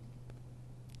from you?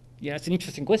 Yeah, it's an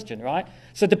interesting question, right?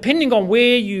 So depending on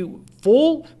where you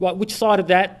fall, right, which side of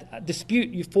that dispute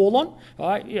you fall on,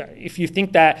 right? Yeah, if you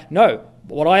think that, no,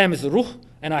 what I am is a ruh,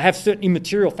 and I have certain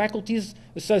immaterial faculties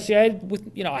associated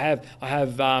with, I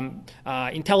have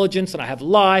intelligence and I have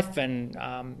life, and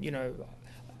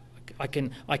I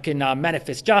can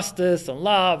manifest justice and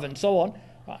love and so on.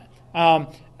 Right?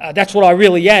 That's what I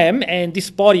really am, and this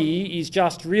body is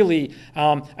just really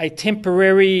a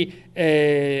temporary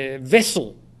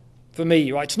vessel for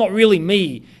me. Right? It's not really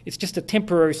me. It's just a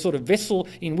temporary sort of vessel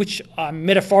in which I'm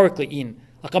metaphorically in.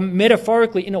 Like I'm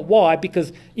metaphorically in it. Why?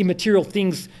 Because immaterial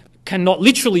things cannot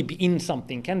literally be in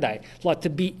something, can they? Like to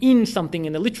be in something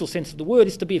in the literal sense of the word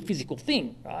is to be a physical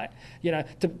thing, right?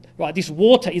 This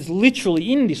water is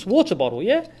literally in this water bottle,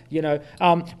 yeah?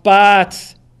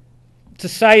 But to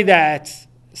say that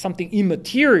something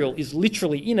immaterial is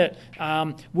literally in it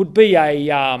would be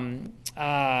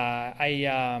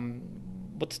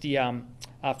what's the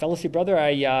fallacy, brother?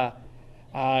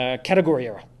 A category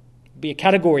error. Be a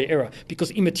category error, because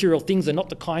immaterial things are not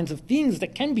the kinds of things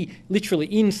that can be literally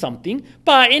in something.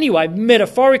 But anyway,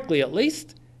 metaphorically at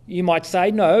least, you might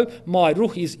say, no, my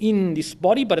ruh is in this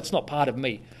body, but it's not part of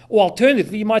me. Or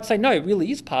alternatively, you might say, no, it really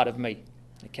is part of me.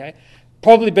 Okay,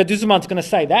 probably Bediüzzaman's going to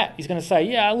say that. He's going to say,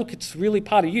 yeah, look, it's really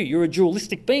part of you. You're a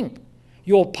dualistic being.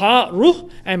 You're part ruh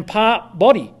and part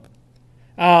body.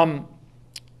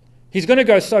 He's going to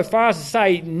go so far as to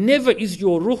say, never is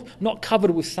your ruh not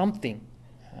covered with something.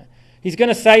 He's going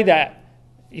to say that,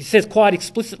 he says quite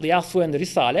explicitly elsewhere in the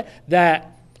Risala,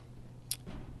 that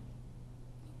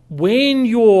when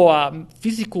your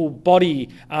physical body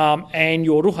and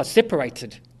your ruh are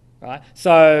separated, right?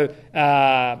 So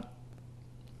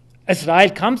Israel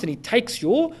comes and he takes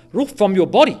your ruh from your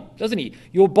body, doesn't he?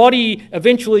 Your body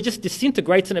eventually just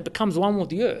disintegrates and it becomes one with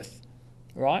the earth,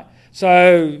 right?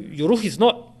 So your ruh is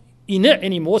not in it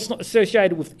anymore, it's not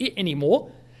associated with it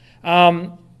anymore.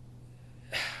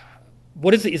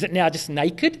 What is it? Is it now just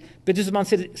naked? Bediüzzaman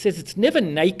says it's never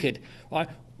naked. Right?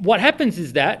 What happens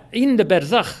is that, in the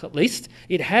barzakh at least,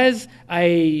 it has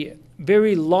a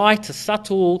very light,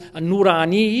 subtle, a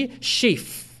nurani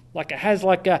sheath. Like it has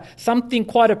something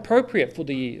quite appropriate for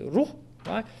the ruh.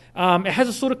 Right? It has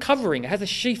a sort of covering. It has a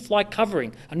sheath-like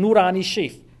covering, a nurani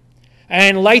sheath.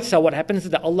 And later what happens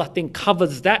is that Allah then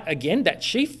covers that again, that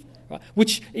sheath, right?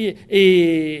 Which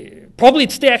probably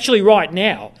it's there actually right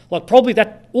now. Like probably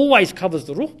that always covers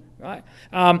the ruh, right?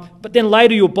 But then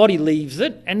later your body leaves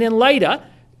it, and then later,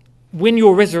 when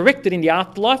you're resurrected in the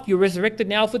afterlife, you're resurrected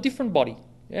now with a different body.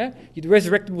 Yeah, you're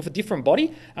resurrected with a different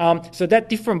body. So that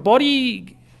different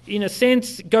body, in a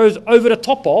sense, goes over the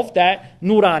top of that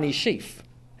nurani sheath,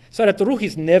 so that the ruh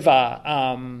is never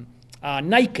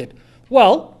naked.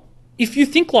 Well, if you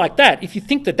think like that, if you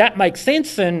think that makes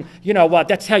sense, and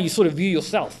that's how you sort of view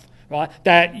yourself, right?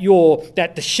 That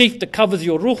the sheath that covers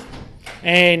your ruh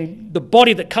and the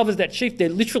body that covers that sheath, they're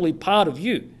literally part of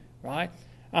you, right?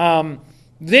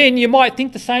 Then you might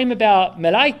think the same about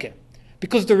malaika,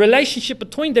 because the relationship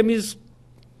between them is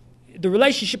the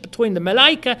relationship between the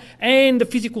malaika and the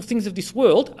physical things of this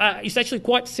world is actually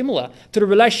quite similar to the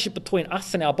relationship between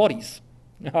us and our bodies.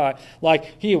 Like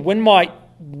here, when my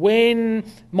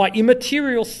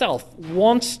immaterial self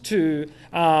wants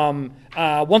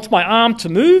my arm to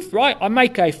move, right, I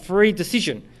make a free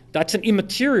decision. That's an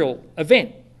immaterial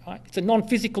event. Right? It's a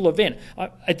non-physical event.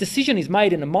 A decision is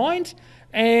made in the mind,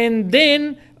 and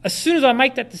then as soon as I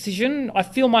make that decision, I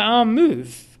feel my arm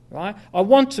move. Right? I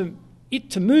want it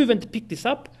to move and to pick this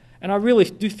up, and I really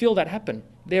do feel that happen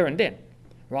there and then.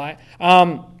 Right?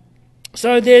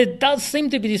 So there does seem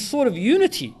to be this sort of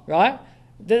unity, right?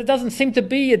 There doesn't seem to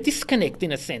be a disconnect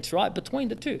in a sense, right, between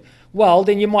the two. Well,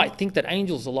 then you might think that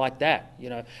angels are like that,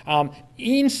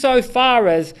 insofar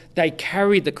as they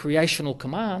carry the creational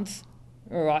commands,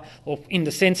 all right, or in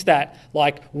the sense that,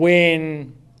 like,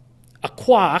 when a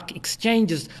quark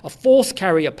exchanges a force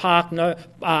carrier a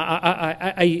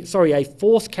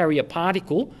force carrier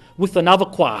particle with another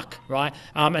quark, right?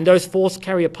 And those force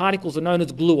carrier particles are known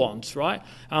as gluons, right?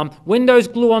 When those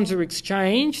gluons are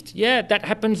exchanged, that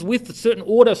happens with a certain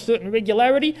order, a certain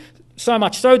regularity. So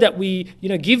much so that we,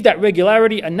 give that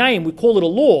regularity a name. We call it a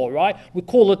law, right? We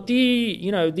call it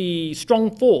the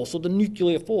strong force or the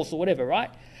nuclear force or whatever, right?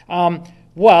 The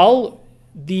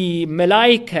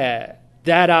malaika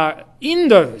that are in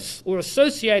those or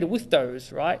associated with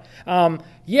those, right?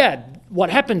 What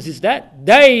happens is that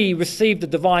they receive the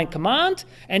divine command,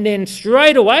 and then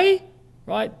straight away,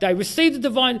 right, they receive the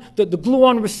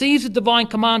gluon receives the divine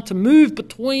command to move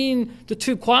between the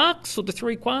two quarks or the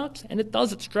three quarks, and it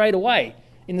does it straight away.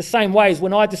 In the same way as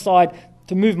when I decide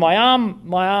to move my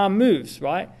arm moves,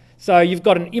 right? So you've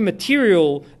got an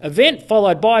immaterial event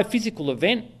followed by a physical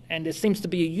event, and there seems to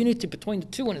be a unity between the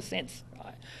two in a sense.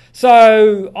 Right?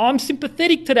 So I'm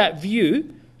sympathetic to that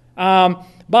view,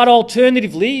 but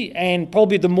alternatively, and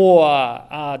probably the more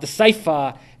the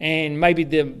safer and maybe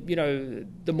the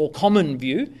more common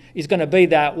view is going to be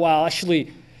that, well,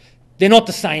 actually, they're not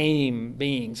the same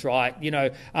beings, right?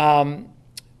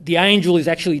 The angel is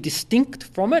actually distinct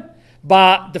from it,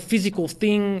 but the physical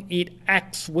thing, it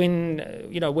acts when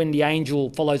the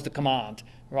angel follows the command,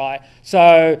 right?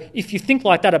 So if you think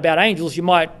like that about angels, you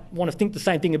might want to think the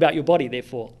same thing about your body,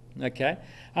 therefore, okay?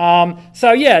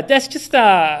 That's just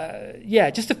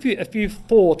a few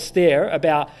thoughts there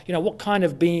about what kind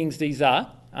of beings these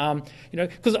are,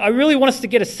 because I really want us to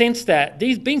get a sense that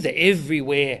these beings are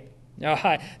everywhere.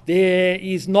 There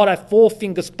is not a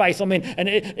four-finger space. I mean, and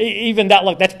even that,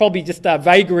 that's probably just a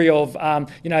vagary of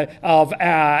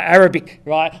Arabic,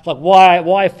 right? Like,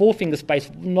 why a four-finger space?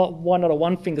 Why not a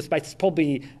one-finger space? It's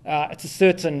probably it's a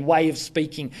certain way of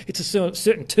speaking. It's a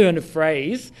certain turn of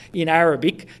phrase in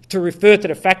Arabic to refer to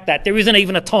the fact that there isn't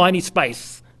even a tiny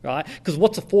space, right? Because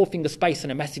what's a four-finger space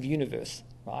in a massive universe,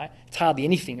 right? It's hardly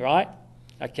anything, right?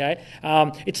 Okay,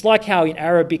 it's like how in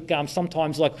Arabic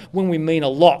sometimes, like when we mean a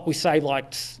lot, we say I'm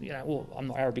not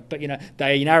Arabic, but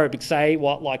they in Arabic say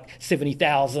like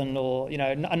 70,000 or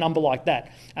a number like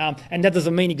that, and that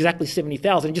doesn't mean exactly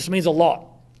 70,000. It just means a lot.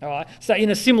 All right. So in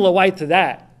a similar way to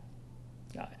that,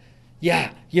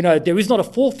 there is not a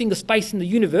four-finger space in the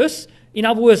universe. In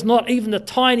other words, not even the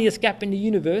tiniest gap in the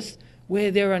universe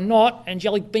where there are not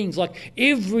angelic beings, like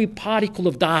every particle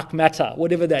of dark matter,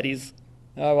 whatever that is.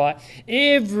 All right,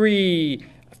 every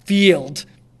field,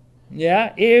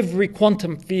 every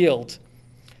quantum field,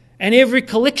 and every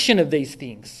collection of these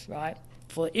things, right?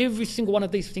 For every single one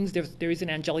of these things, there is an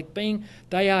angelic being.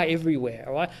 They are everywhere,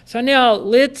 all right? So now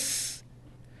let's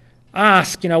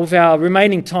ask, with our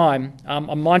remaining time,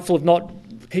 I'm mindful of not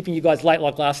keeping you guys late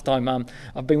like last time.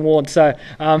 I've been warned, so...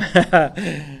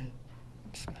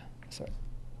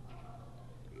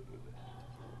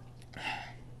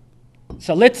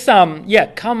 So let's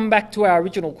come back to our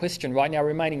original question right now,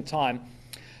 remaining time.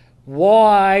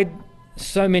 Why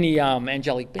so many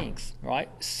angelic beings, right?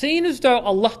 Seen as though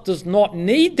Allah does not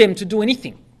need them to do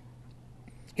anything.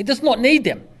 He does not need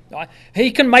them. Right? He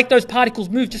can make those particles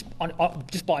move just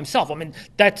by himself. I mean,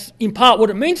 that's in part what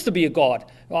it means to be a God,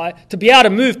 right? To be able to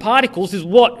move particles is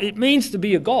what it means to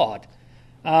be a God.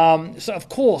 So of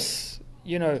course,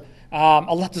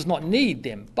 Allah does not need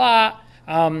them, but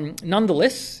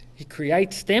nonetheless, He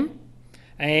creates them,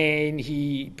 and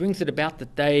He brings it about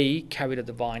that they carry the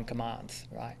divine commands,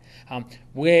 right?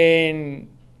 When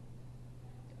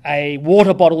a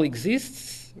water bottle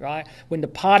exists, right? When the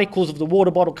particles of the water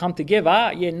bottle come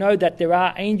together, know that there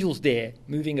are angels there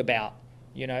moving about,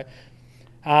 When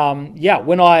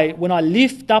I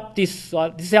lift up this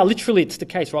is how literally it's the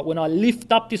case, right? When I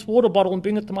lift up this water bottle and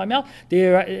bring it to my mouth,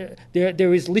 there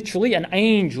is literally an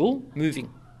angel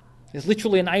moving. There's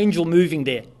literally an angel moving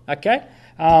there, okay?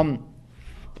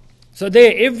 So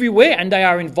they're everywhere, and they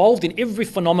are involved in every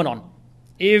phenomenon,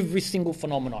 every single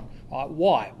phenomenon. Right?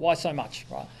 Why? Why so much?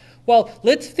 Right? Well,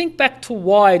 let's think back to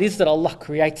why it is that Allah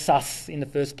creates us in the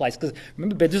first place. Because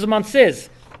remember, Bediüzzaman says,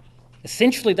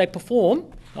 essentially they perform,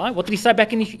 right? What did he say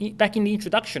back in the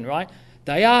introduction, right?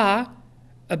 They are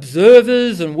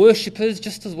observers and worshippers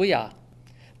just as we are.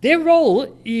 Their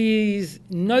role is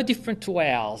no different to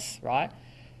ours, right?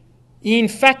 In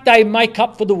fact, they make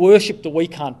up for the worship that we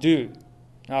can't do.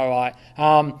 All right.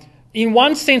 In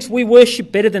one sense, we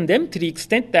worship better than them to the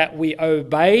extent that we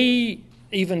obey,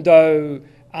 even though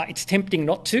it's tempting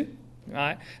not to.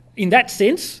 Right. In that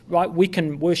sense, right, we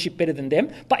can worship better than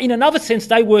them. But in another sense,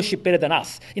 they worship better than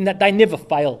us, in that they never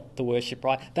fail to worship.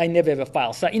 Right. They never ever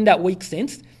fail. So in that weak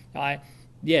sense, right,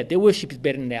 their worship is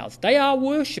better than ours. They are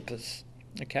worshippers.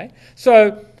 Okay.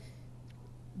 So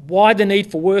why the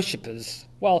need for worshippers?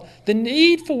 Well, the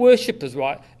need for worshippers,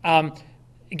 right?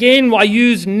 Again, I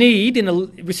use need in a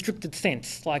restricted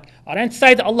sense. Like, I don't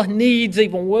say that Allah needs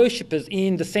even worshippers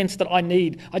in the sense that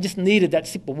I just needed that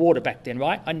sip of water back then,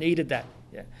 right? I needed that.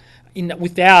 Yeah.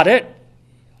 Without it,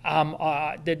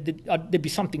 there'd be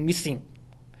something missing.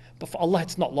 But for Allah,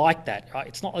 it's not like that, right?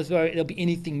 It's not as though there'll be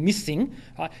anything missing,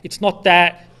 right? It's not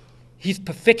that His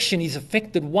perfection is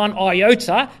affected one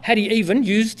iota had He even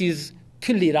used His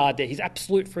kulli irada, His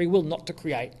absolute free will not to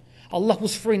create. Allah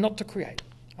was free not to create,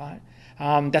 right?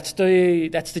 That's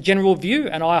the general view,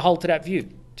 and I hold to that view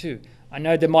too. I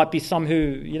know there might be some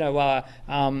who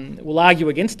will argue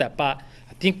against that, but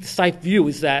I think the safe view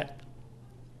is that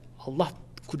Allah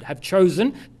could have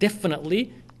chosen,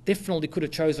 definitely could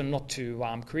have chosen not to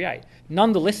create.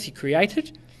 Nonetheless, He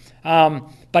created.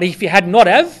 But if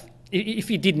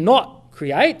He did not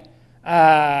create,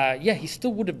 He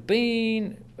still would have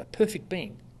been a perfect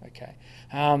being. Okay.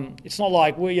 It's not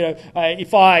like, you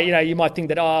might think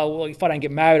that, if I don't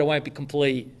get married, I won't be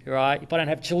complete, right? If I don't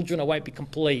have children, I won't be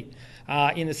complete.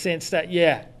 In the sense that,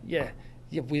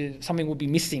 something will be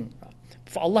missing.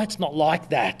 For Allah, it's not like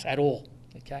that at all.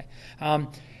 Okay.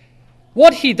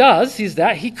 What He does is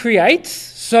that He creates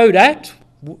so that,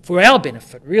 for our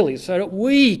benefit, really, so that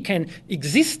we can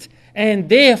exist and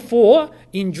therefore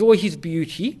enjoy His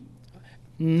beauty,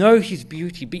 know His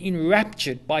beauty, be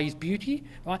enraptured by His beauty,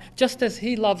 right? Just as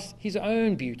He loves His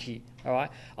own beauty, all right?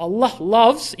 Allah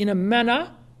loves in a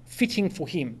manner fitting for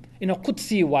Him, in a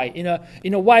Qudsi way,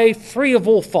 in a way free of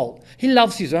all fault. He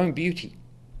loves His own beauty,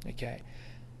 okay?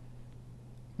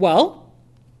 Well,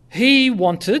 He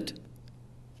wanted,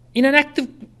 in an act of,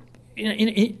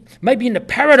 maybe in the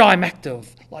paradigm act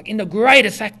of, like in the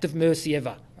greatest act of mercy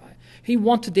ever, right? He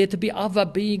wanted there to be other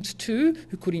beings too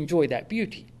who could enjoy that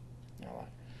beauty.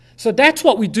 So that's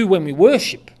what we do when we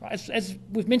worship. Right? As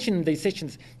we've mentioned in these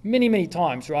sessions many, many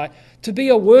times, right? To be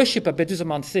a worshipper,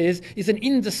 Bediüzzaman says, is an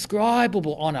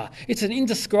indescribable honour. It's an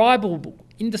indescribable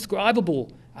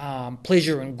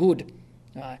pleasure and good.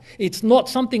 It's not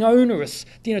something onerous.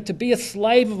 To be a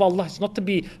slave of Allah, it's not to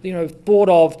be, thought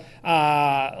of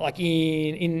like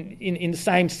in the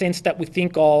same sense that we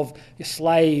think of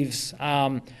slaves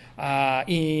among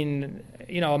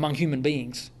human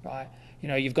beings, right?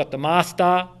 You've got the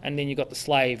master and then you've got the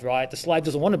slave, right? The slave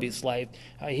doesn't want to be a slave.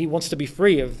 He wants to be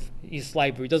free of his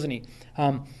slavery, doesn't he?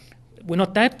 We're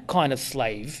not that kind of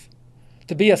slave.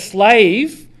 To be a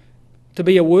slave, to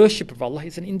be a worshipper of Allah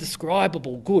is an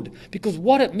indescribable good, because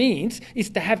what it means is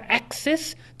to have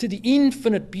access to the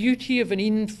infinite beauty of an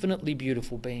infinitely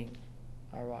beautiful being.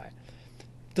 All right.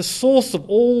 The source of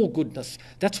all goodness.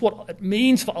 That's what it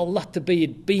means for Allah to be a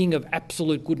being of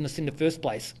absolute goodness in the first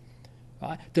place.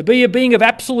 Right? To be a being of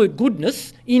absolute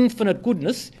goodness, infinite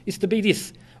goodness, is to be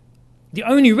this. The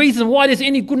only reason why there's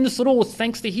any goodness at all is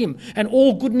thanks to Him, and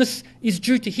all goodness is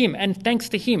due to Him and thanks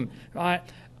to Him. Right?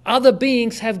 Other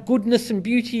beings have goodness and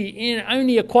beauty in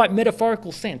only a quite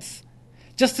metaphorical sense.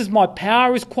 Just as my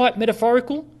power is quite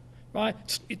metaphorical, right?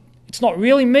 It's not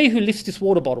really me who lifts this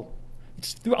water bottle.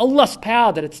 It's through Allah's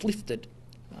power that it's lifted.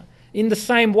 Right? In the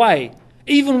same way,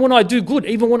 even when I do good,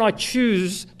 even when I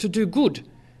choose to do good,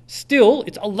 still,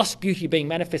 it's Allah's beauty being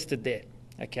manifested there,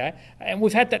 okay? And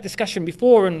we've had that discussion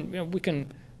before, and we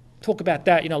can talk about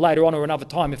that, later on or another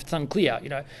time if it's unclear,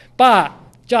 But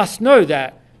just know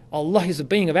that Allah is a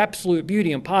being of absolute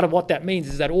beauty, and part of what that means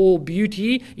is that all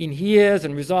beauty inheres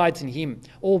and resides in Him.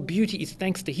 All beauty is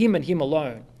thanks to Him and Him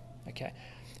alone, okay?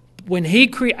 When He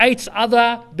creates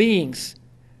other beings,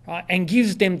 right, and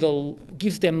gives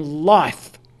them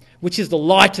life, which is the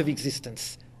light of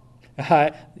existence.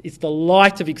 It's the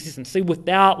light of existence. See,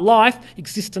 without life,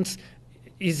 existence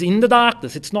is in the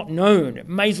darkness. It's not known. It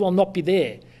may as well not be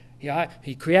there.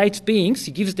 He creates beings.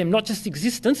 He gives them not just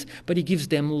existence, but He gives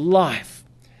them life.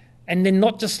 And then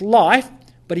not just life,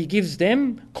 but He gives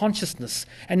them consciousness.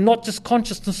 And not just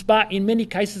consciousness, but in many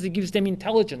cases He gives them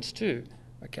intelligence too.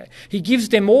 Okay. He gives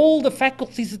them all the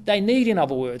faculties that they need, in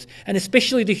other words, and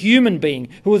especially the human being,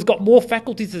 who has got more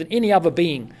faculties than any other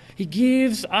being. He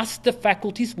gives us the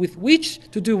faculties with which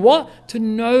to do what? To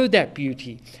know that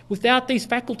beauty. Without these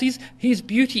faculties, His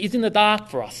beauty is in the dark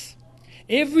for us.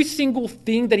 Every single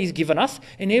thing that He's given us,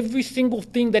 and every single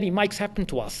thing that He makes happen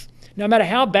to us, no matter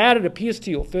how bad it appears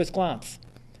to you at first glance,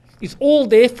 is all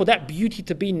there for that beauty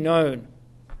to be known.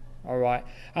 All right.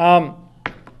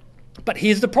 But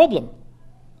here's the problem.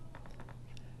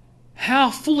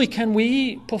 How fully can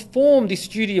we perform this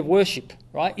duty of worship,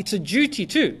 right? It's a duty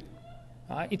too,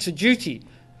 right? It's a duty.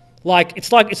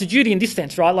 It's a duty in this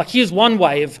sense, right? Like, here's one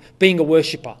way of being a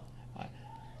worshipper. Right?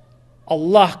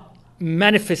 Allah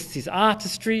manifests his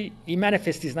artistry, he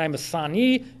manifests his name as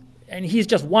Sani, and he's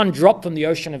just one drop from the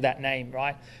ocean of that name,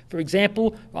 right? For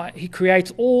example, right, he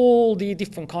creates all the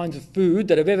different kinds of food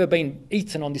that have ever been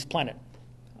eaten on this planet.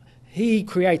 He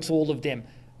creates all of them,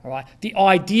 all right? The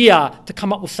idea to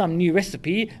come up with some new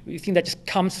recipe, you think that just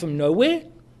comes from nowhere?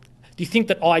 Do you think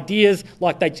that ideas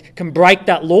like they can break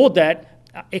that law that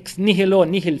ex nihilo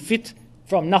nihil fit,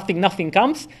 from nothing, nothing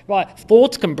comes, right?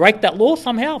 Thoughts can break that law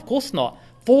somehow? Of course not.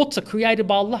 Thoughts are created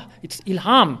by Allah. It's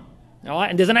ilham, all right?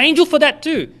 And there's an angel for that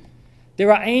too.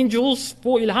 There are angels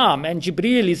for ilham, and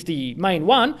Jibreel is the main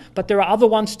one, but there are other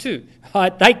ones too.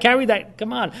 Right? They carry that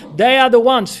command. They are the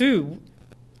ones who,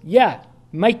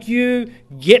 make you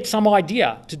get some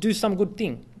idea to do some good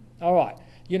thing. All right.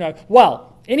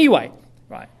 Anyway,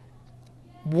 right.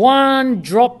 One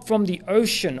drop from the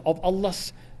ocean of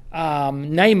Allah's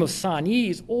name of Sani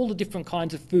is all the different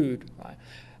kinds of food, right?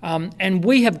 And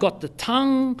we have got the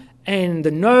tongue and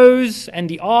the nose and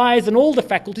the eyes and all the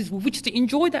faculties with which to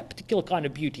enjoy that particular kind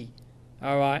of beauty,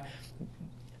 all right?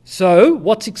 So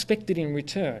what's expected in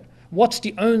return? What's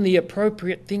the only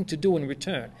appropriate thing to do in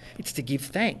return? It's to give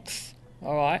thanks,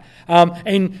 all right?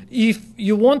 And if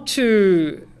you want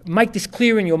to make this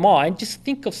clear in your mind, just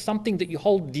think of something that you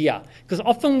hold dear. Because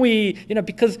often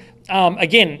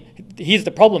again, here's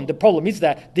the problem. The problem is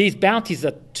that these bounties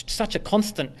are such a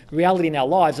constant reality in our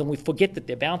lives, and we forget that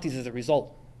they're bounties as a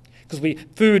result. Because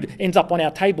food ends up on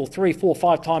our table 3, 4,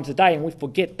 5 times a day, and we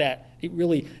forget that it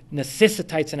really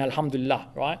necessitates an alhamdulillah,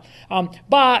 right?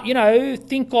 But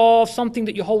think of something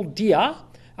that you hold dear.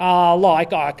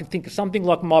 I can think of something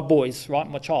like my boys, right?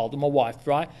 My child and my wife,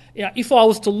 right? If I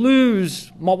was to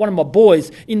lose one of my boys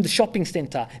in the shopping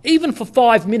centre, even for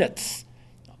 5 minutes,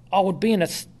 I would be in a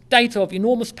state of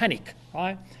enormous panic,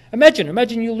 right?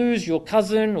 Imagine you lose your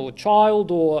cousin or child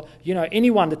or,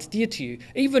 anyone that's dear to you,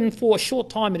 even for a short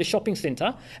time in a shopping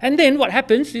centre. And then what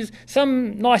happens is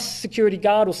some nice security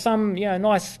guard or some,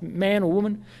 nice man or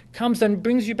woman comes and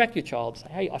brings you back your child. Say,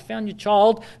 hey, I found your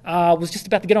child, was just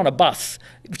about to get on a bus,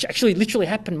 which actually literally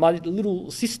happened. My little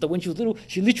sister, when she was little,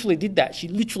 she literally did that. She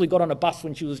literally got on a bus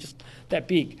when she was just that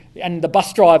big. And the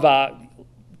bus driver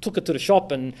took her to the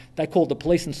shop and they called the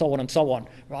police and so on,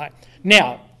 right?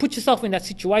 Now, put yourself in that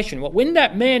situation. When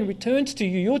that man returns to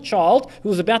you, your child, who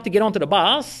was about to get onto the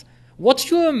bus, what's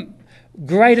your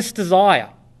greatest desire?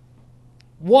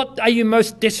 What are you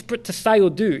most desperate to say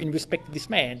or do in respect to this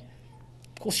man?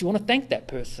 Of course, you want to thank that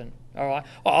person, all right?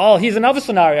 Oh, here's another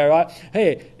scenario, right?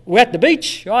 Hey, we're at the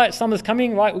beach, right? Summer's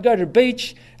coming, right? We go to the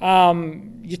beach.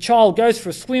 Your child goes for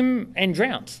a swim and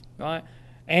drowns, right?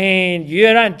 And you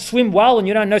don't swim well and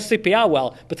you don't know CPR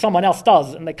well, but someone else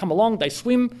does, and they come along, they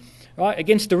swim, right,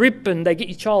 against the rip, and they get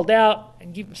your child out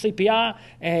and give CPR,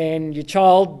 and your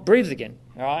child breathes again,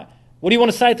 all right? What do you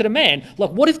want to say to the man? Like,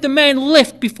 what if the man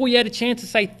left before you had a chance to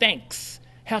say thanks?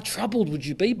 How troubled would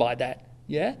you be by that?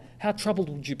 Yeah? How troubled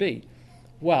would you be?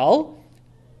 Well,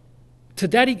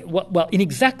 in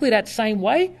exactly that same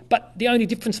way, but the only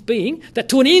difference being that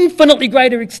to an infinitely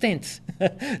greater extent,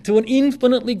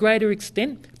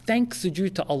 thanks are due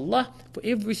to Allah for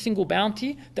every single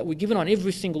bounty that we're given on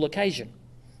every single occasion.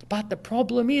 But the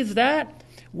problem is that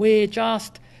we're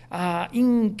just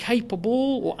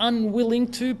incapable or unwilling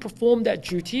to perform that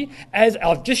duty, as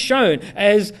I've just shown,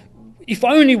 as if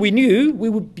only we knew, we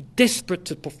would be desperate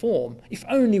to perform. If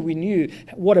only we knew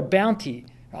what a bounty,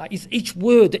 right, is each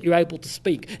word that you're able to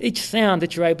speak, each sound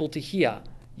that you're able to hear.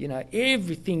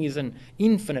 Everything is an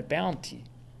infinite bounty.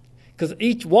 Because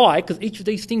each of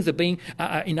these things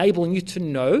are enabling you to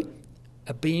know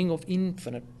a being of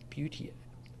infinite beauty,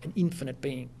 an infinite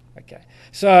being. Okay,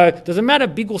 so it doesn't matter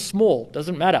big or small,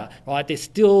 doesn't matter, right?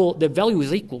 Their value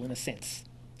is equal in a sense.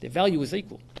 Their value is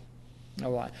equal,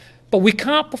 all right? But we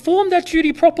can't perform that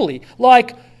duty properly.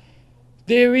 Like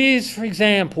there is, for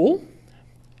example,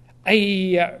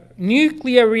 a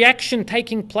nuclear reaction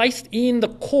taking place in the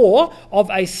core of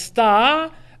a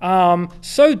star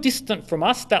so distant from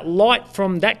us that light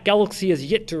from that galaxy has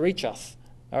yet to reach us,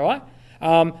 all right?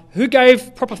 Who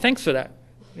gave proper thanks for that?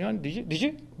 Did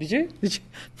you?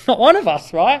 Not one of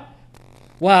us, right?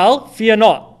 Well, fear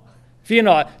not. Fear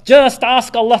not. Just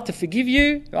ask Allah to forgive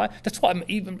you, right? That's why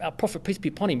even our Prophet, peace be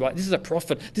upon him, right? This is a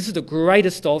prophet. This is the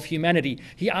greatest of humanity.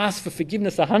 He asks for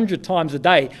forgiveness 100 times a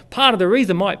day. Part of the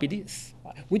reason might be this.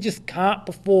 Right? We just can't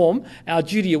perform our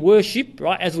duty of worship,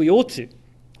 right, as we ought to.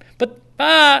 But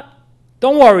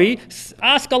don't worry.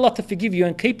 Ask Allah to forgive you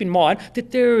and keep in mind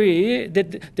that there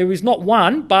is not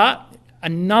one, but a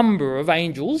number of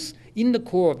angels in the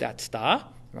core of that star,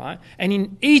 right? And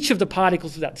in each of the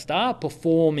particles of that star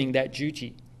performing that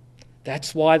duty.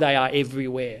 That's why they are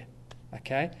everywhere,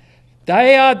 okay?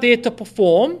 They are there to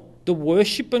perform the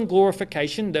worship and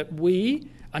glorification that we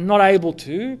are not able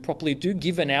to properly do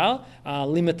given our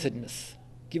limitedness.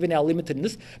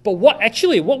 But what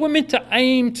we're meant to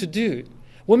aim to do,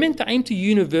 we're meant to aim to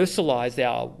universalize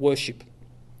our worship.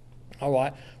 All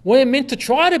right? We're meant to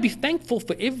try to be thankful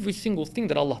for every single thing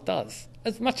that Allah does,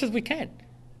 as much as we can.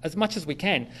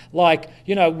 Like,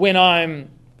 when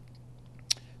I'm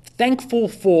thankful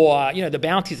for, the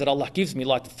bounties that Allah gives me,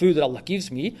 like the food that Allah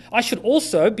gives me, I should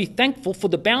also be thankful for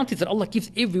the bounties that Allah gives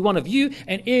every one of you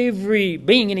and every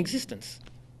being in existence.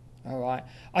 All right?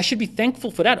 I should be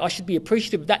thankful for that. I should be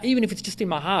appreciative of that, even if it's just in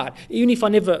my heart. Even if I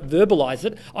never verbalize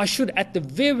it, I should at the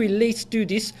very least do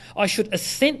this. I should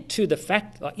assent to the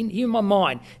fact, in my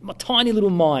mind, in my tiny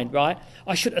little mind, right?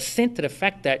 I should assent to the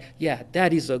fact that,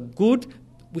 that is a good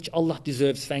which Allah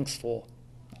deserves thanks for.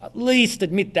 At least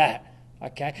admit that.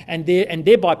 Okay, and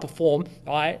thereby perform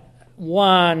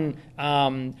one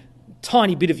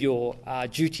tiny bit of your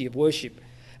duty of worship.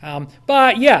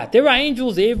 But there are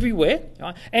angels everywhere.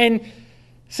 Right? And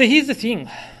so here's the thing.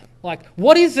 Like,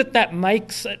 what is it that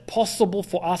makes it possible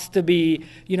for us to be,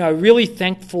 really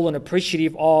thankful and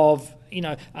appreciative of,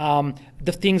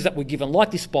 the things that we're given,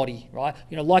 like this body, right?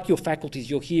 Like your faculties,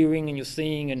 your hearing and your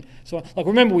seeing, and so on. Like,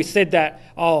 remember we said that,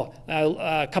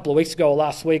 a couple of weeks ago or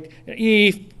last week,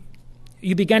 if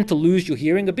you began to lose your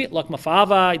hearing a bit, like my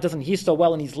father, he doesn't hear so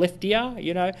well in his left ear,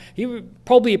 he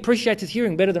probably appreciates his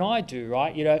hearing better than I do,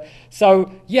 right?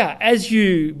 So, as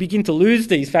you begin to lose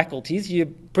these faculties, you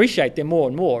appreciate them more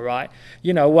and more, right?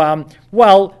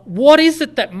 Well, what is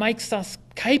it that makes us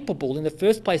capable in the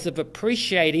first place of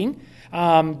appreciating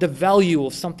the value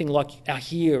of something like our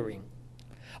hearing?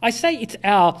 I say it's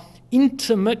our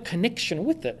intimate connection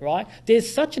with it, right?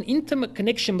 There's such an intimate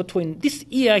connection between this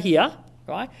ear here,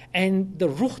 right, and the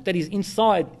ruh that is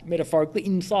metaphorically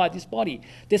inside this body.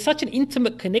 There's such an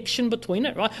intimate connection between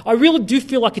it, right? I really do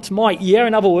feel like it's my ear,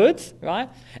 in other words, right?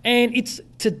 And it's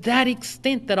to that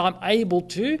extent that I'm able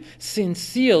to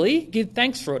sincerely give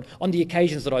thanks for it on the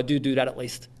occasions that I do that, at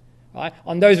least, right?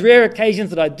 On those rare occasions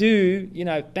that I do,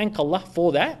 thank Allah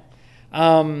for that.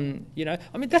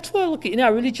 That's why I look at in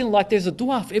our religion, like there's a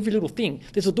dua for every little thing.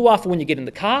 There's a dua for when you get in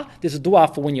the car. There's a dua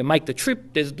for when you make the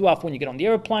trip. There's a dua for when you get on the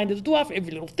airplane. There's a dua for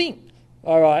every little thing.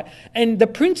 All right. And the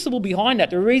principle behind that,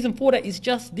 the reason for that is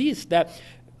just this, that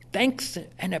thanks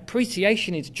and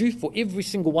appreciation is due for every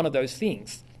single one of those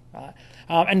things. Right?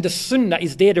 And the sunnah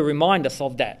is there to remind us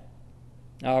of that.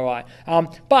 All right.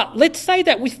 But let's say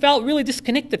that we felt really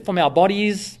disconnected from our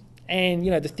bodies and,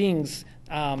 the things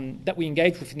that we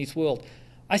engage with in this world.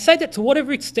 I say that to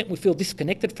whatever extent we feel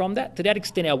disconnected from that, to that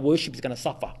extent our worship is going to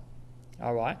suffer.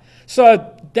 All right?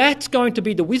 So that's going to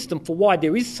be the wisdom for why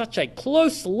there is such a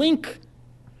close link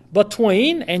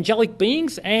between angelic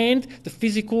beings and the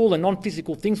physical and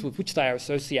non-physical things with which they are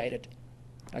associated.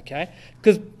 Okay?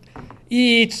 Because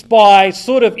it's by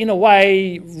sort of, in a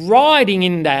way, riding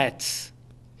in that,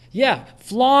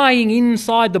 flying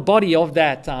inside the body of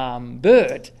that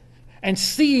bird, and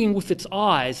seeing with its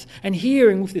eyes, and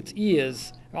hearing with its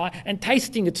ears, right? And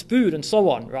tasting its food and so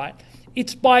on, right?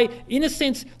 It's by, in a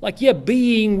sense,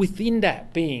 being within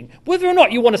that being. Whether or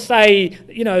not you want to say,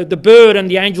 the bird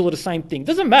and the angel are the same thing,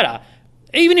 doesn't matter.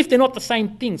 Even if they're not the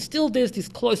same thing, still there's this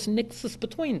close nexus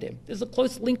between them. There's a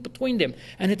close link between them.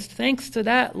 And it's thanks to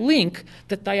that link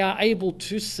that they are able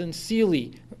to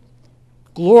sincerely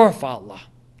glorify Allah,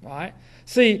 right?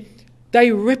 See, they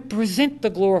represent the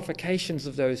glorifications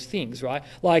of those things, right?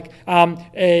 Like,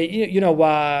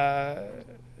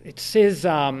 it says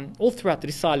all throughout the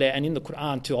Risale and in the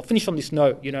Quran too. I'll finish on this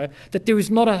note, that there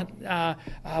is not a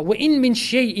وَإِن مِّن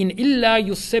شَيْءٍ إِلَّا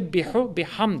يُسَبِّحُ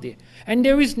بِحَمْدِهِ, and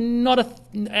there is not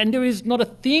a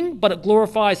thing but it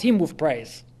glorifies Him with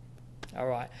praise. All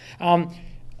right.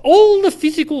 All the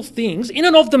physical things in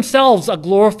and of themselves are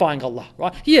glorifying Allah,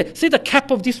 right? Here, see the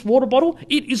cap of this water bottle?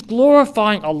 It is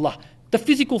glorifying Allah. The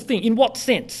physical thing, in what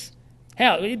sense?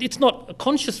 How? It's not a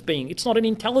conscious being. It's not an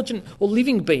intelligent or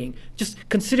living being, just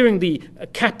considering the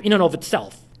cap in and of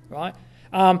itself, right?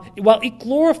 It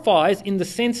glorifies in the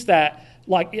sense that,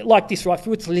 like this, right,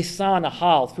 through its lisan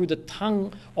hal, through the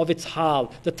tongue of its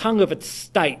hal, the tongue of its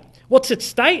state. What's its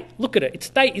state? Look at it. Its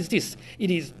state is this. It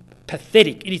is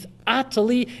pathetic. It is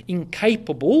utterly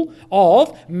incapable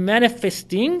of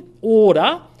manifesting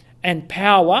order and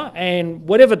power and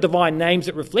whatever divine names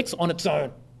it reflects on its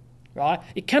own, right?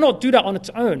 It cannot do that on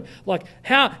its own. Like,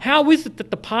 how is it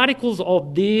that the particles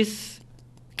of this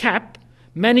cap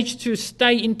manage to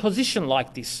stay in position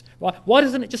like this, right? Why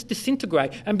doesn't it just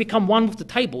disintegrate and become one with the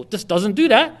table? It just doesn't do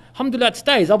that. Alhamdulillah, it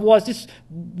stays. Otherwise, this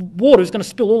water is going to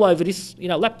spill all over this,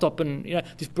 laptop and,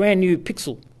 this brand new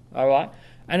Pixel, all right?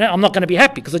 and I'm not going to be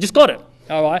happy because I just got it.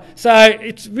 All right, so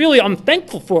it's really, I'm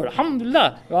thankful for it,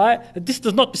 alhamdulillah, right? This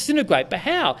does not disintegrate. But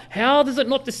how? How does it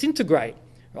not disintegrate,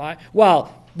 right?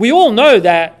 Well, we all know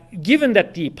that given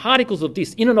that the particles of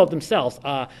this in and of themselves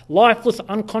are lifeless,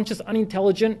 unconscious,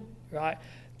 unintelligent, right?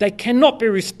 They cannot be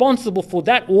responsible for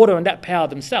that order and that power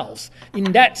themselves.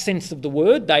 In that sense of the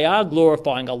word, they are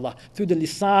glorifying Allah through the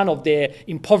lisan of their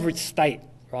impoverished state,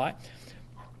 right?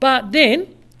 But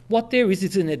then, what there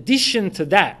is in addition to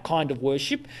that kind of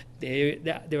worship,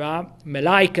 there are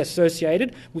malaika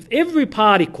associated with every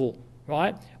particle,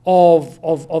 right,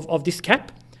 of this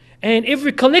cap, and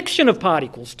every collection of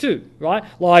particles too, right?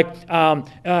 Like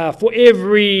for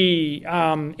every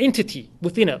entity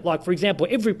within it, like for example,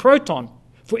 every proton,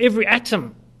 for every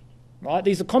atom, right?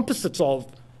 These are composites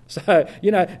of. So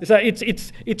so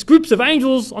it's groups of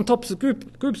angels on top of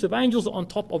groups of angels on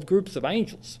top of groups of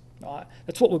angels. Right?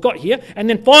 That's what we've got here. And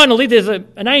then finally, there's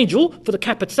an angel for the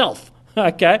cap itself.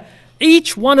 Okay,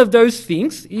 each one of those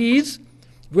things is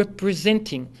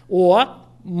representing, or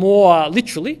more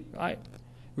literally, right,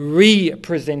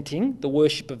 representing the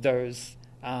worship of those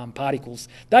particles.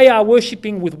 They are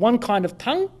worshipping with one kind of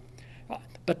tongue, right?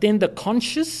 But then the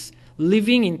conscious,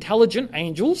 living, intelligent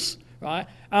angels, right?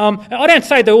 I don't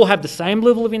say they all have the same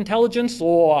level of intelligence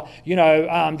or,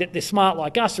 that they're smart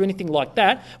like us or anything like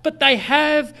that, but they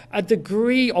have a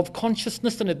degree of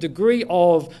consciousness and a degree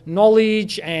of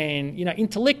knowledge and,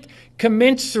 intellect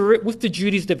commensurate with the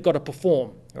duties they've got to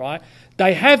perform, right?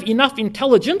 They have enough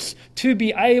intelligence to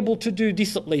be able to do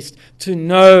this at least, to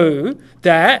know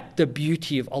that the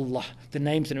beauty of Allah, the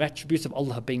names and attributes of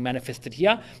Allah are being manifested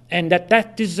here, and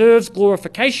that deserves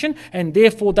glorification, and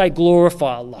therefore they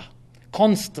glorify Allah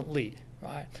constantly,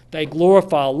 right? They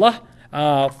glorify Allah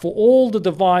for all the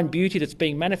divine beauty that's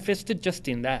being manifested just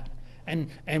in that. And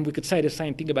we could say the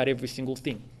same thing about every single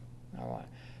thing. All right.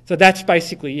 So that's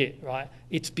basically it, right?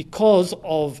 It's because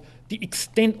of the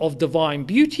extent of divine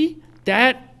beauty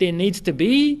that there needs to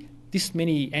be this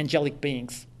many angelic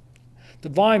beings.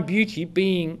 Divine beauty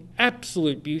being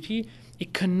absolute beauty,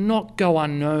 it cannot go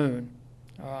unknown.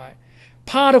 All right.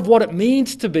 Part of what it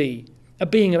means to be a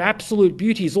being of absolute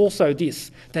beauty is also this,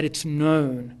 that it's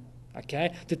known,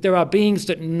 okay? That there are beings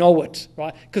that know it,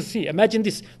 right? Because see, imagine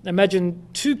this. Imagine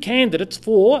two candidates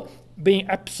for being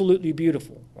absolutely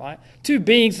beautiful, right? Two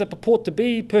beings that purport to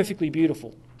be perfectly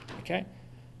beautiful, okay?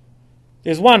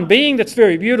 There's one being that's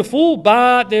very beautiful,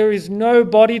 but there is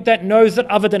nobody that knows it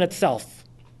other than itself,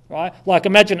 right? Like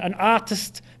imagine an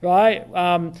artist, right?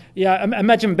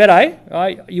 Imagine Beret,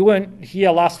 right? You weren't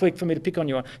here last week for me to pick on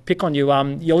you.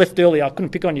 You left early. I couldn't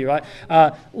pick on you, right?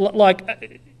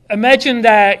 Imagine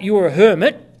that you were a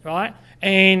hermit, right?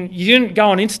 And you didn't go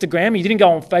on Instagram, you didn't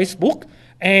go on Facebook,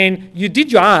 and you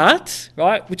did your art,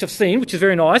 right? Which I've seen, which is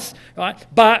very nice, right?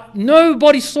 But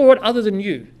nobody saw it other than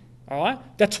you. All right,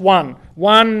 that's one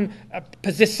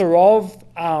possessor of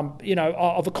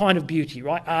of a kind of beauty,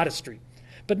 right? Artistry.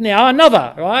 But now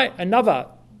another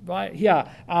here,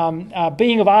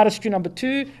 being of artistry number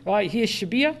two, right? Here's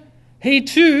Shabir. He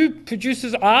too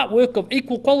produces artwork of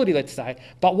equal quality, let's say.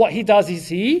 But what he does is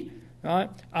he, right,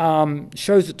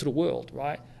 shows it to the world,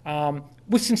 right?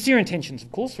 With sincere intentions,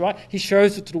 of course, right? He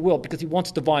shows it to the world because he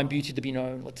wants divine beauty to be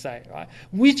known, let's say, right?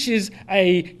 Which is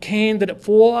a candidate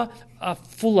for a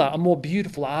fuller, a more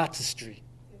beautiful artistry.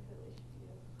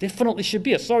 Definitely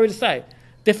Shabir, sorry to say.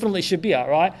 Definitely Shabir,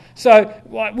 right? So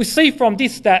we see from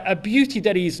this that a beauty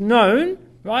that is known,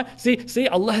 right? See,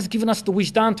 Allah has given us the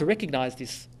wijdan to recognize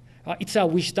this. It's our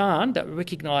wijdan that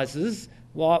recognizes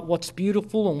what's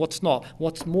beautiful and what's not,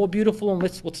 what's more beautiful and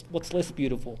what's less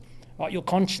beautiful. Right? Your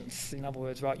conscience, in other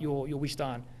words, right? Your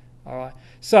wijdan. All right.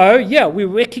 So yeah, we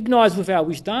recognize with our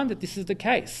wijdan that this is the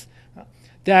case.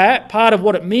 That part of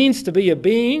what it means to be a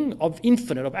being of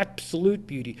infinite, of absolute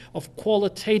beauty, of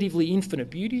qualitatively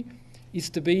infinite beauty, is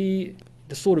to be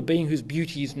the sort of being whose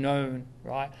beauty is known,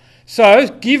 right? So,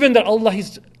 given that Allah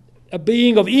is a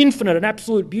being of infinite and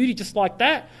absolute beauty just like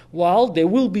that, well, there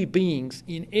will be beings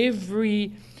in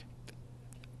every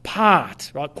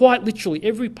part, right? Quite literally,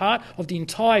 every part of the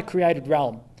entire created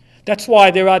realm. That's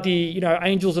why there are the,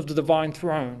 angels of the divine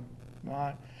throne,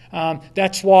 right?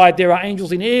 That's why there are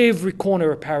angels in every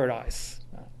corner of paradise,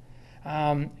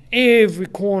 every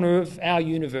corner of our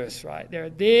universe, right? They're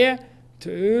there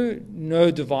to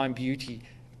know divine beauty.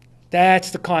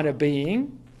 That's the kind of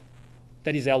being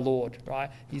that is our Lord, right?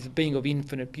 He's a being of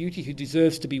infinite beauty who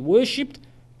deserves to be worshipped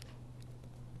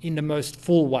in the most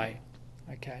full way,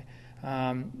 okay?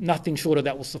 Nothing short of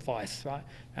that will suffice, right?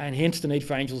 And hence the need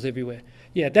for angels everywhere.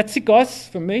 Yeah, that's it, guys,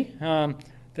 from me.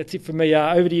 That's it from me.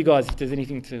 Over to you guys if there's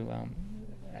anything to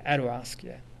add or ask,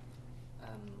 yeah.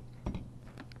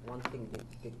 one thing that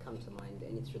did come to mind,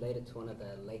 and it's related to one of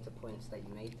the later points that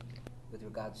you made with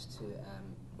regards to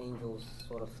angels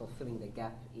sort of fulfilling the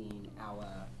gap in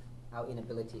our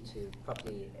inability to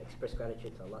properly express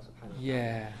gratitude to Allah subhanahu wa ta'ala.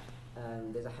 Yeah.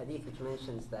 There's a hadith which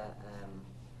mentions that,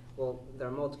 there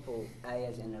are multiple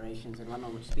ayahs and narrations and one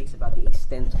which speaks about the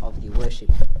extent of the worship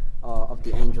of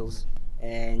the angels.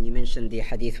 And you mentioned the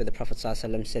hadith where the Prophet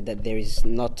ﷺ said that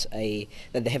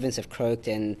that the heavens have croaked,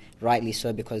 and rightly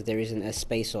so, because there isn't a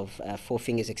space of 4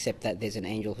 fingers except that there's an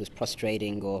angel who's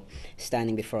prostrating or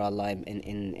standing before Allah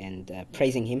and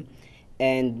praising Him.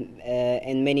 And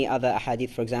many other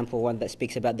hadith, for example, one that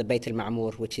speaks about the Bayt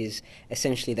al-Ma'mur, which is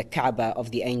essentially the Kaaba of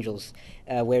the angels,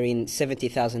 wherein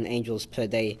 70,000 angels per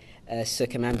day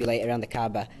circumambulate around the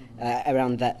Kaaba,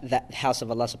 around that house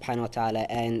of Allah subhanahu wa ta'ala,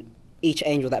 and each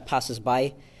angel that passes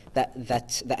by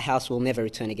that house will never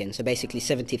return again. So basically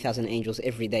 70,000 angels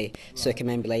every day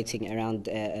circumambulating around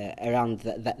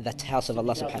that house of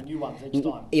Allah subhanahu wa ta'ala. New ones each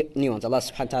time. New ones. Allah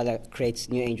subhanahu wa ta'ala creates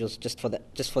new angels just for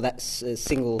that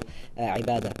single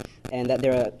ibadah. And that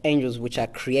there are angels which are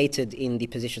created in the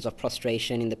positions of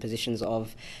prostration, in the positions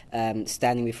of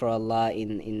standing before Allah,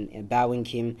 in bowing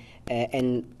Him,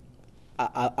 and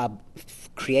are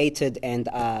created and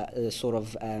are sort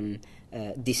of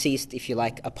deceased, if you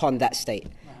like, upon that state.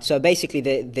 So basically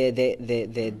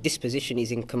the disposition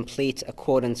is in complete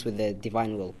accordance with the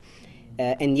divine will.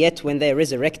 And yet when they're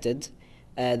resurrected,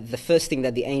 the first thing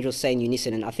that the angels say in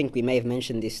unison, and I think we may have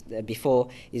mentioned this before,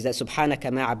 is that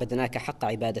Subhanaka ma abadnaka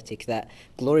haqqa ibadatik, that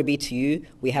glory be to you,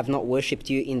 we have not worshipped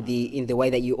you in the way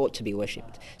that you ought to be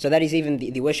worshipped. So that is even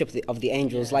the worship of the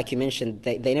angels, like you mentioned,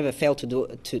 they never fail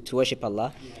to worship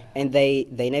Allah, and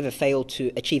they never fail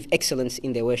to achieve excellence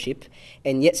in their worship,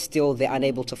 and yet still they're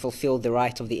unable to fulfill the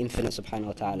right of the infinite subhanahu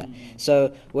wa ta'ala.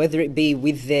 So whether it be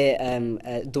with their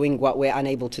doing what we're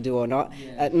unable to do or not,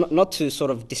 not to sort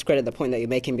of discredit the point that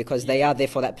you're making, because they are there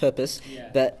for that purpose,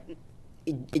 but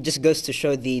it just goes to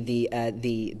show the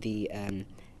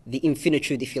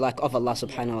infinitude, if you like, of Allah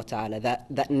subhanahu wa ta'ala,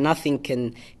 that nothing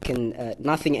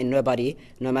nothing and nobody,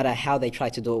 no matter how they try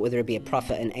to do it, whether it be a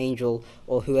prophet, an angel,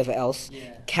 or whoever else,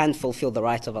 can fulfill the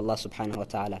right of Allah subhanahu wa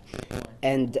ta'ala.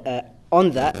 And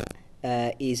on that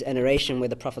is a narration where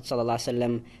the Prophet sallallahu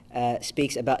alaihi wasallam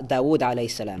speaks about Dawood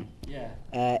alayhi salam,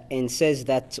 and says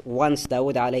that once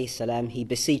Dawood alayhi salam, he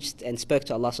beseeched and spoke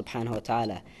to Allah subhanahu wa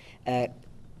ta'ala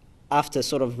after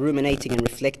sort of ruminating and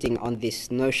reflecting on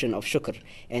this notion of shukr,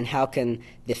 and how can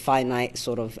the finite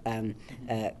sort of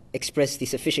express the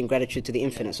sufficient gratitude to the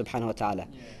infinite subhanahu wa ta'ala.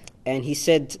 And he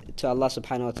said to Allah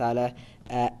subhanahu wa ta'ala,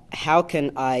 how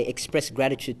can I express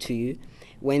gratitude to you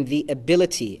when the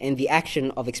ability and the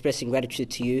action of expressing gratitude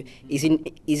to you is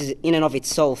in and of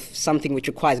itself something which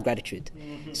requires gratitude.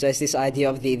 So it's this idea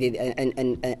of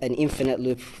an infinite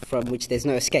loop from which there's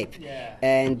no escape.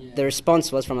 And the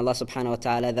response was from Allah subhanahu wa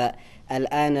ta'ala that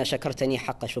Al-ana shakartani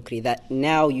haqqa shukri, that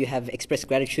now you have expressed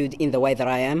gratitude in the way that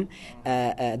I am,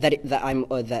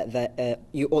 that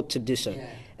you ought to do so.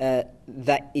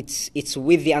 That it's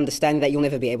with the understanding that you'll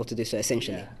never be able to do so,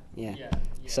 essentially.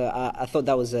 So I thought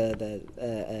that was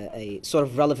a sort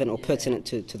of relevant or pertinent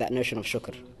to that notion of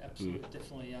shukr. Absolutely,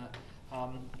 definitely.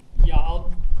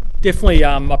 I'll definitely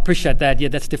appreciate that. Yeah,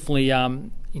 that's definitely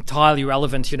entirely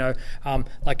relevant.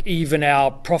 Like even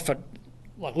our Prophet,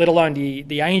 like let alone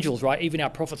the angels, right? Even our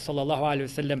Prophet sallallahu alaihi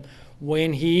wasallam,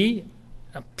 when he,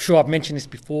 I'm sure I've mentioned this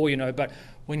before, but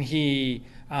when he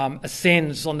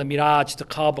ascends on the Miraj to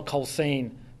Kaaba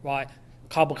Qawsain, right?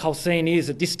 Kaaba Qawsain is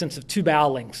a distance of 2 bow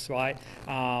lengths, right,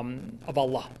 of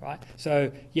Allah, right?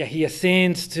 So, he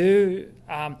ascends to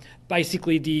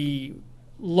basically the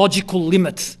logical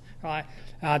limits, right?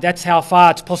 That's how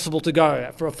far it's possible to go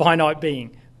for a finite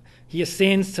being. He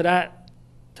ascends to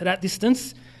that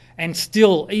distance, and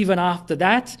still, even after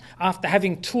that, after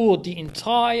having toured the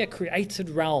entire created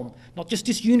realm, not just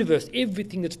this universe,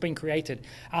 everything that's been created,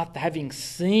 after having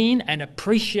seen and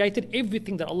appreciated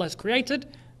everything that Allah has created,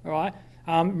 all right?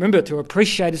 Remember, to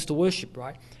appreciate is to worship,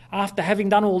 right? After having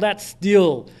done all that,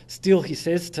 still he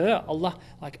says to Allah,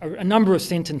 like a number of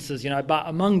sentences, but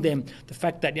among them, the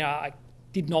fact that, I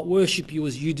did not worship you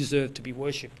as you deserve to be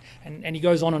worshipped. And he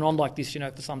goes on and on like this,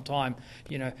 for some time,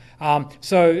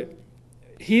 So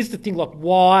here's the thing,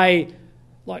 why,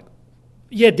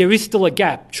 there is still a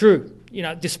gap, true,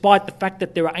 despite the fact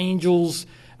that there are angels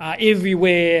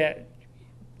everywhere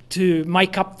to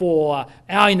make up for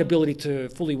our inability to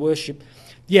fully worship.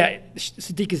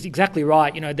 Siddiq is exactly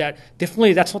right, that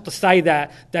definitely that's not to say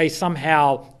that they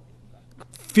somehow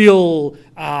fill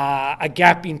a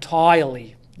gap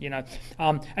entirely,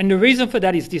 And the reason for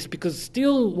that is this, because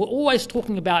still we're always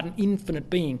talking about an infinite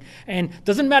being, and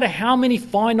doesn't matter how many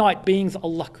finite beings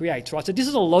Allah creates, right? So this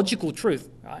is a logical truth,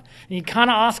 right? And you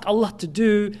can't ask Allah to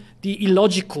do the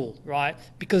illogical, right?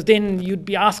 Because then you'd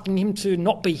be asking him to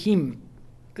not be him,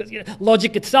 because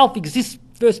logic itself exists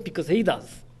first because he does.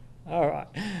 All right.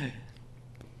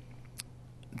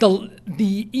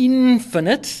 The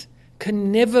infinite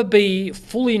can never be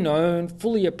fully known,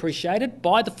 fully appreciated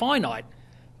by the finite.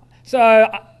 So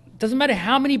it doesn't matter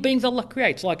how many beings Allah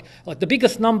creates. Like the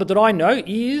biggest number that I know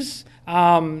is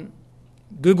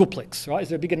Googleplex, right? Is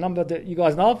there a bigger number that you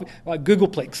guys know of? Right,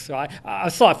 Googleplex, right?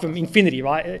 Aside from infinity,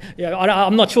 right?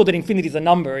 I'm not sure that infinity is a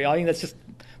number. I think that's just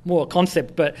more a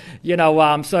concept, but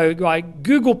so right,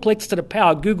 Googleplex to the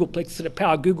power Googleplex to the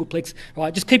power Googleplex,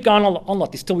 right? Just keep going on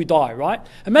like this till we die, right?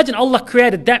 Imagine Allah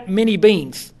created that many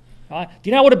beings, right?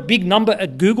 Do you know what a big number a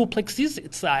Googleplex is?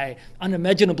 It's a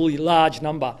unimaginably large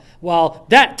number. Well,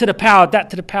 that to the power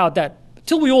that,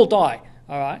 till we all die,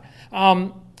 all right?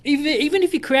 Even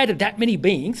if he created that many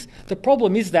beings, the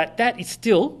problem is that is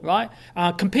still, right,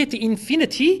 compared to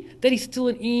infinity, that is still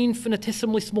an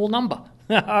infinitesimally small number.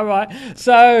 All right.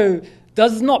 So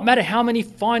does not matter how many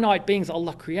finite beings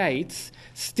Allah creates,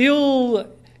 still,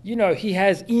 he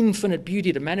has infinite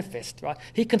beauty to manifest, right?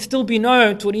 He can still be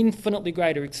known to an infinitely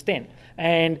greater extent.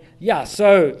 And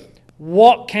so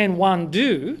what can one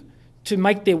do to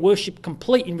make their worship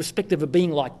complete in respect of a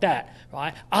being like that,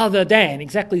 right? Other than,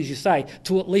 exactly as you say,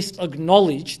 to at least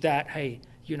acknowledge that, hey,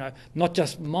 not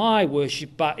just my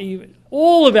worship, but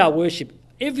all of our worship,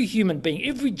 every human being,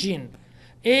 every jinn,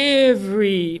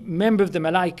 every member of the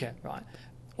Malaika, right?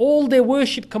 All their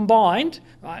worship combined,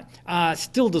 right,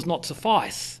 still does not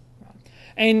suffice. Right?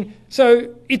 And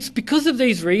so it's because of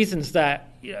these reasons that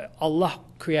Allah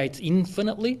creates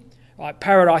infinitely. Right?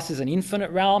 Paradise is an infinite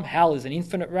realm. Hell is an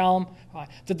infinite realm. Right?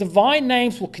 The divine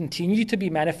names will continue to be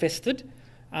manifested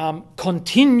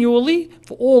continually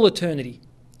for all eternity.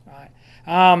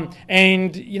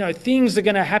 And things are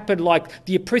going to happen, like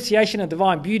the appreciation of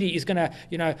divine beauty is going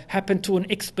to happen to an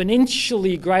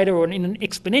exponentially greater or in an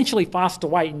exponentially faster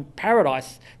way in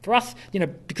paradise for us,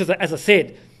 because as I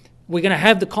said, we're going to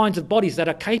have the kinds of bodies that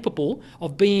are capable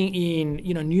of being in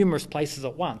numerous places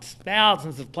at once,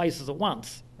 thousands of places at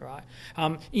once, right?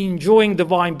 Enjoying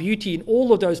divine beauty in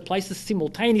all of those places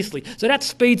simultaneously. So that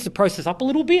speeds the process up a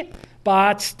little bit,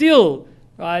 but still,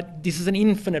 right, this is an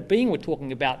infinite being we're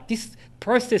talking about. This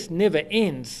process never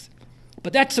ends.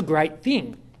 But that's a great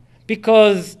thing,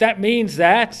 because that means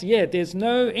that, there's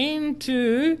no end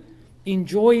to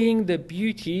enjoying the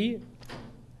beauty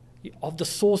of the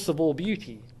source of all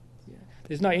beauty.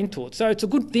 There's no end to it. So it's a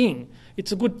good thing.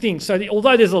 It's a good thing. So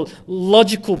although there's a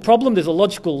logical problem, there's a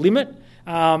logical limit,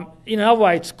 in another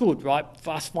way it's good, right,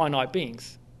 for us finite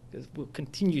beings, because we'll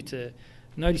continue to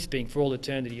know this being for all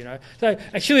eternity, So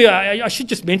actually, I should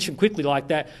just mention quickly like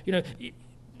that,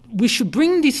 we should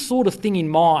bring this sort of thing in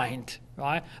mind,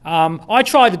 right? I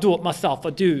try to do it myself.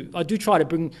 I do try to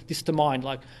bring this to mind,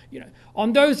 like,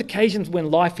 on those occasions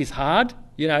when life is hard,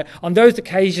 on those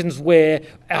occasions where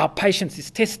our patience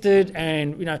is tested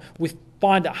and, we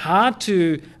find it hard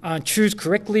to choose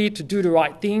correctly, to do the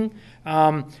right thing.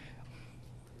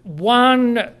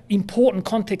 One important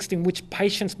context in which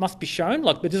patience must be shown,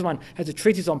 like this one has a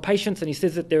treatise on patience, and he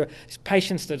says that there is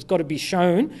patience that's got to be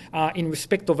shown in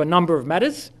respect of a number of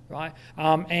matters, right?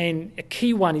 And a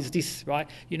key one is this, right?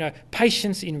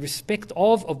 Patience in respect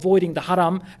of avoiding the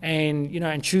haram and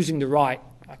and choosing the right.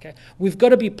 Okay, we've got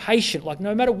to be patient. Like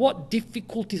no matter what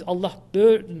difficulties Allah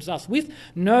burdens us with,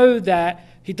 know that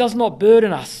He does not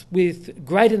burden us with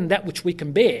greater than that which we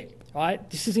can bear. Right?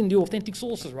 This is in the authentic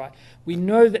sources, right? We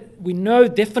know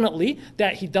definitely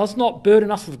that He does not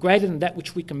burden us with greater than that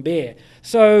which we can bear.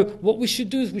 So what we should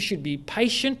do is we should be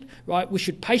patient, right? We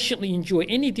should patiently enjoy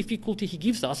any difficulty He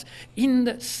gives us,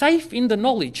 safe in the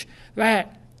knowledge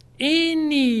that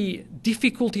any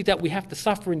difficulty that we have to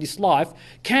suffer in this life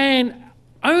can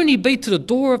only be to the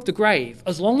door of the grave,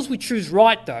 as long as we choose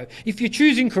right, though. If you're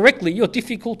choosing correctly, your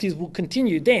difficulties will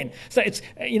continue then. So it's,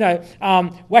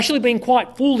 we're actually being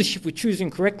quite foolish if we're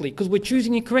choosing correctly, because we're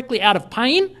choosing incorrectly out of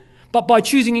pain, but by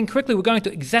choosing incorrectly, we're going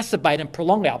to exacerbate and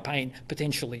prolong our pain,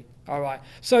 potentially. All right.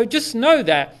 So just know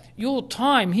that your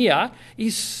time here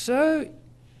is so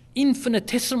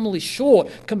infinitesimally short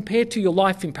compared to your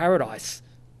life in paradise.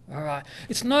 All right.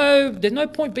 There's no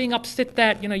point being upset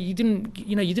that you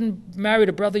didn't marry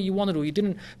the brother you wanted, or you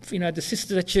didn't the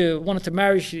sister that you wanted to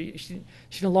marry she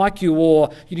didn't like you, or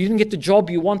you didn't get the job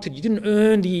you wanted, you didn't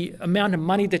earn the amount of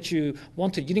money that you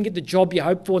wanted, you didn't get the job you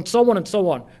hoped for, and so on and so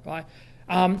on. Right.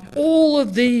 All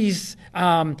of these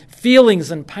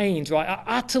feelings and pains, right, are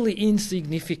utterly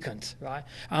insignificant, right?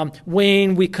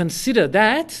 When we consider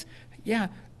that,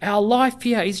 our life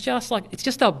here is it's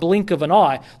just a blink of an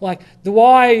eye. Like, do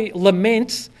I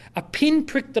lament a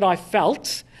pinprick that I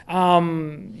felt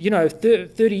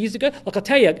 30 years ago? Like, I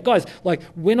tell you, guys, like,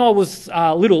 when I was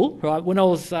little, right, when I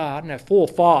was, 4 or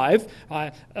 5,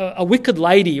 a wicked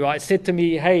lady, right, said to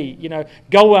me, hey,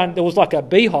 go on, there was like a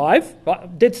beehive,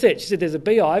 right, dead set. She said, there's a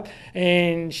beehive,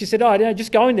 and she said,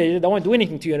 just go in there, they won't do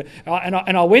anything to you. And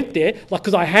I went there, like,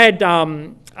 because I had,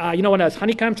 one of those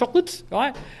honeycomb chocolates,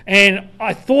 right? And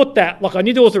I thought that, like, I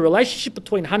knew there was a relationship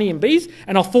between honey and bees,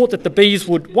 and I thought that the bees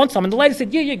would want some. And the lady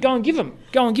said, go and give them.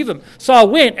 So I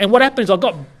went, and what happened is I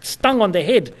got stung on the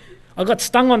head. I got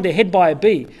stung on the head by a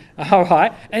bee, all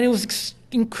right? And it was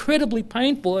incredibly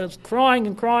painful. I was crying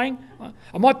and crying.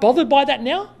 Am I bothered by that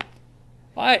now?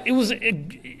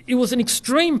 It was an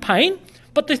extreme pain.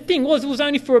 But the thing was, it was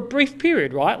only for a brief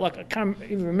period, right? Like, I can't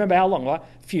even remember how long, right?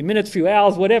 A few minutes, few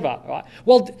hours, whatever, right?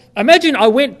 Well, imagine I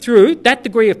went through that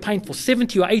degree of pain for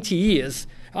 70 or 80 years.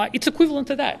 It's equivalent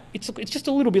to that. It's just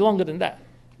a little bit longer than that,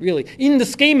 really, in the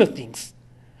scheme of things.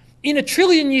 In 1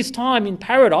 trillion years' time in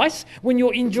paradise, when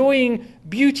you're enjoying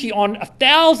beauty on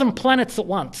 1,000 planets at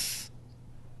once,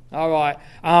 all right,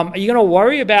 are you going to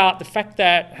worry about the fact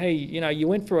that, hey, you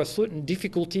went through a certain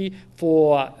difficulty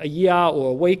for a year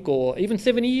or a week or even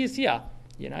 70 years here?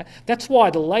 That's why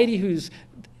the lady who's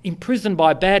imprisoned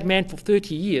by a bad man for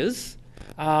 30 years,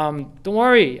 don't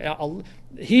worry,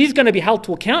 he's going to be held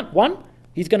to account. One,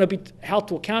 he's going to be held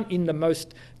to account in the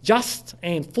most just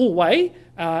and full way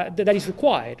that is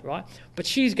required, right? But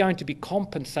she's going to be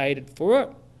compensated for it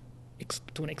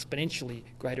to an exponentially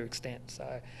greater extent.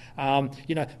 So,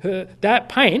 that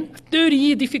pain,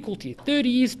 30-year difficulty, 30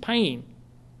 years pain,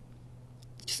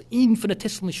 just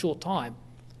infinitesimally short time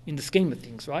in the scheme of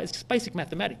things, right? It's just basic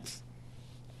mathematics,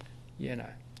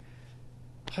 Inshallah.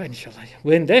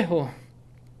 We're in there, or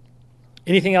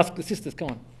anything else? The sisters, come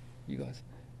on, you guys.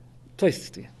 Please,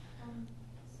 sister.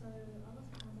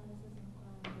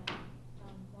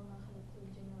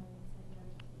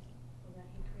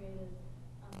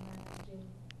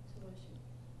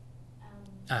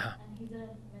 And he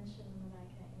didn't mention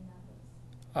Malaika in that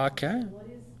verse. Okay. So what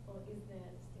is, or is there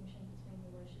a distinction between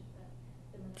the worship that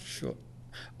the Malaika? Sure.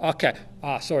 Okay.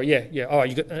 Sorry. Yeah. Oh,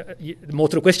 you got more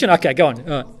to the question? Okay, go on. Also,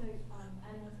 adding on to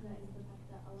that is the fact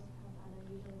that Allah subhanahu wa ta'ala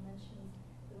usually mentions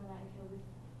the Malaika with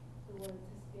the word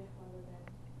tasbih rather than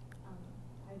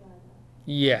ibadah.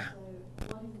 Yeah. So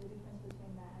what is the difference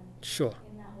between that? And Sure.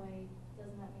 in that way,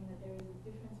 doesn't that mean that there is a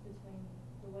difference between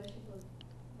the worship of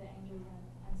the angels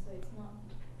and so it's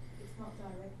not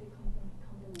directly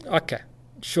complementary? Okay,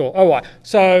 sure. All right.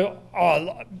 So,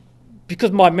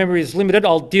 because my memory is limited,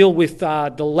 I'll deal with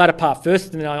the latter part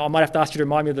first, and then I might have to ask you to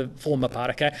remind me of the former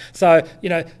part. Okay. So,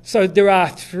 so there are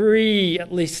three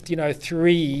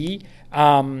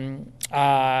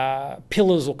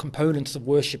pillars or components of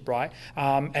worship, right?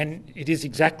 And it is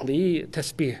exactly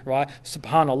tasbih, right?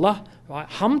 Subhanallah, right?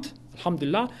 Hamd,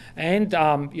 alhamdulillah, and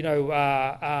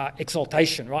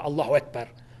exaltation, right? Allahu Akbar.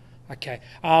 Okay.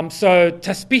 So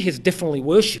tasbih is definitely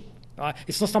worship. Right?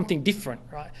 It's not something different,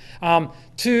 right?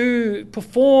 To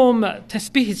perform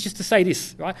tasbih is just to say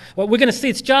this, right? Well, we're going to see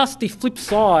it's just the flip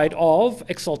side of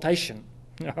exaltation.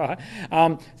 Right?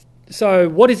 So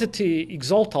what is it to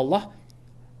exalt Allah?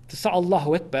 To say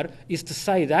Allahu Akbar is to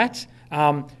say that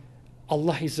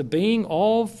Allah is a being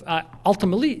of,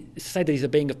 ultimately, say that He's a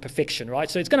being of perfection, right?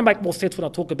 So it's going to make more sense when I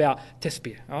talk about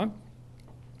tasbih, right?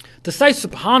 To say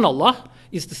Subhanallah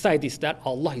is to say this, that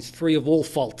Allah is free of all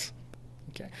fault.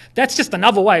 Okay. That's just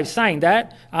another way of saying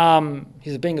that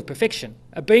He's a being of perfection.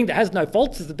 A being that has no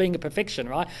faults is a being of perfection,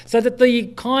 right? So that the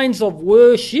kinds of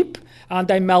worship,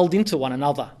 they meld into one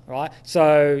another, right?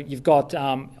 So you've got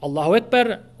Allahu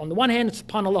Akbar on the one hand and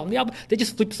SubhanAllah on the other. They're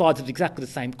just flip sides of exactly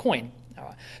the same coin. All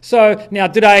right. So now,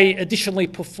 do they additionally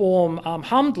perform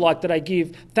hamd, like do they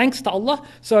give thanks to Allah?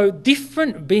 So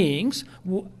different beings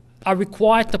are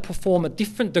required to perform a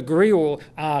different degree or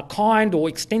kind or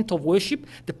extent of worship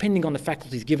depending on the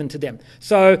faculties given to them.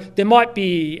 So there might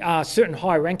be certain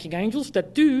high-ranking angels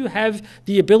that do have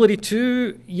the ability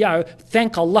to,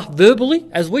 thank Allah verbally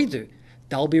as we do.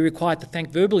 They'll be required to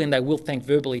thank verbally, and they will thank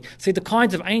verbally. See, the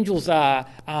kinds of angels are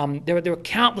there are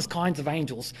countless kinds of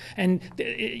angels, and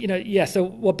So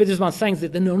what Bidisman is saying is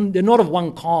that they're not of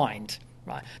one kind.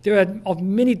 Right. There are of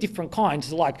many different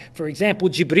kinds. Like, for example,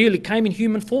 Jibreel came in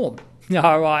human form.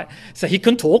 All right. So he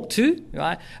can talk too.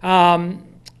 Right.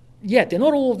 they're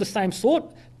not all of the same sort,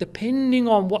 depending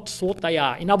on what sort they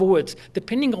are. In other words,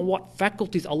 depending on what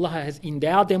faculties Allah has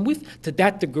endowed them with, to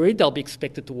that degree they'll be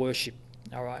expected to worship.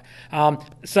 All right.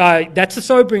 So that's a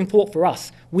sobering thought for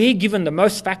us. We're given the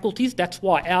most faculties. That's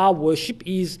why our worship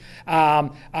is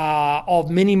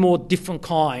of many more different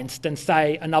kinds than,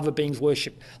 say, another being's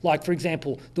worship. Like, for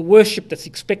example, the worship that's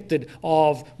expected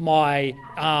of my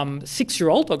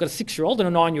 6-year-old. I've got a 6-year-old and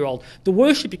a 9-year-old. The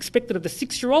worship expected of the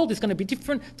 6-year-old is going to be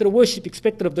different to the worship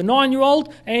expected of the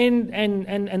 9-year-old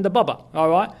and the baba. All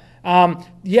right.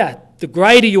 The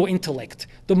greater your intellect,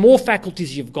 the more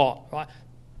faculties you've got. Right.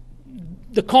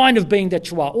 The kind of being that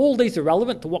you are, all these are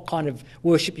relevant to what kind of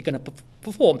worship you're going to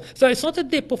perform. So it's not that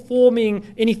they're performing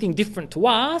anything different to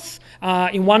us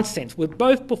in one sense. We're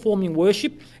both performing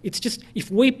worship. It's just if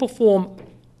we perform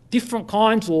different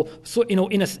kinds or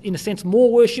in a sense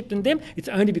more worship than them, it's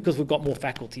only because we've got more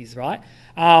faculties, right?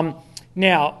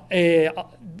 Now,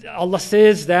 Allah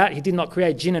says that He did not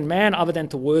create jinn and man other than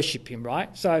to worship Him, right?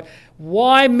 So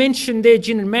why mention their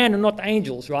jinn and man and not the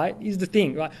angels, right? Is the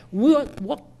thing, right?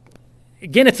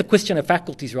 Again, it's a question of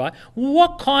faculties, right?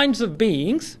 What kinds of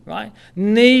beings, right,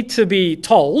 need to be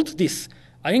told this?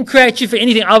 I didn't create you for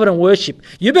anything other than worship.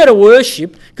 You better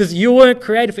worship because you weren't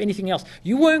created for anything else.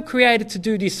 You weren't created to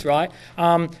do this, right?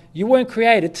 You weren't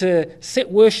created to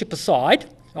set worship aside,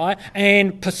 right,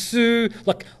 and pursue,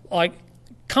 like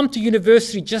come to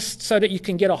university just so that you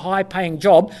can get a high-paying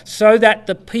job so that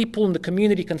the people in the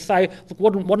community can say, look,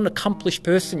 what an accomplished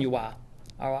person you are.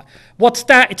 All right. What's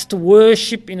that? It's to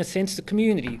worship, in a sense, the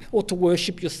community, or to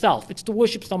worship yourself. It's to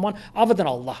worship someone other than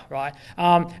Allah, right?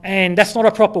 And that's not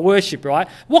a proper worship, right?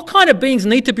 What kind of beings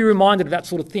need to be reminded of that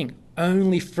sort of thing?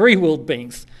 Only free-willed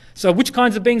beings. So which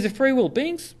kinds of beings are free-willed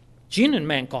beings? Jinn and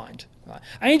mankind. Right?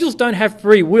 Angels don't have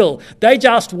free will. They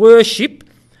just worship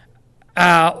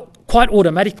quite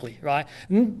automatically, right?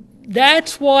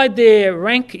 That's why their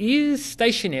rank is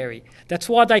stationary. That's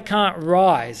why they can't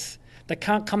rise. They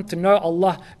can't come to know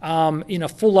Allah in a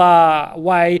fuller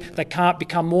way. They can't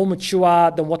become more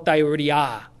mature than what they already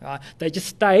are. Right? They just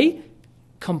stay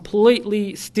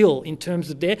completely still in terms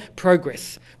of their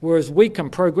progress, whereas we can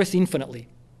progress infinitely.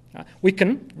 Right? We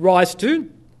can rise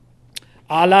to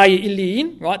Alai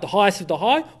Illiyin, right, the highest of the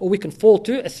high, or we can fall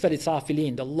to Asfali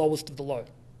Safilin, the lowest of the low.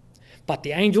 But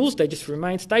the angels, they just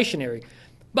remain stationary.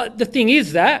 But the thing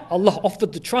is that Allah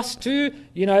offered the trust to,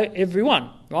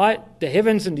 everyone, right? The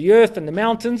heavens and the earth and the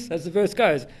mountains, as the verse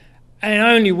goes. And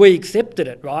only we accepted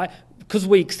it, right? Because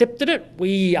we accepted it,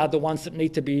 we are the ones that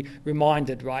need to be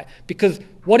reminded, right? Because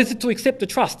what is it to accept the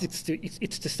trust? It's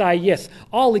to say, yes,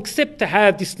 I'll accept to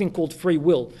have this thing called free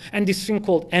will, and this thing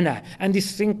called ana, and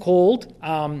this thing called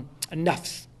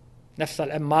nafs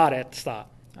al-ammarat,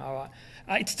 all right?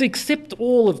 It's to accept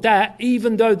all of that,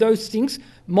 even though those things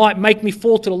might make me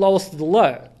fall to the lowest of the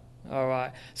low. All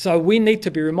right. So we need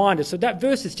to be reminded. So that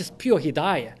verse is just pure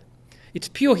hidayah. It's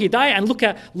pure hidayah, and look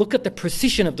at the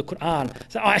precision of the Quran.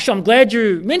 So actually, I'm glad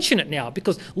you mention it now,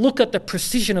 because look at the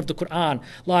precision of the Quran.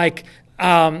 Look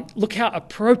how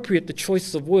appropriate the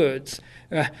choice of words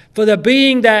for the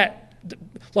being that.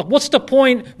 What's the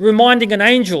point reminding an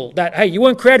angel that, hey, you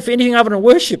weren't created for anything other than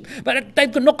worship? But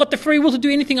they've not got the free will to do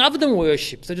anything other than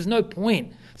worship. So there's no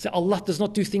point. So Allah does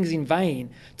not do things in vain.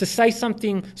 To say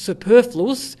something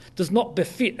superfluous does not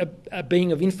befit a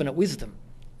being of infinite wisdom.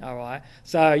 All right.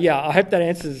 So, I hope that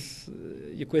answers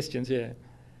your questions. Yeah.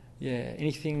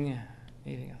 Anything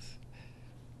else?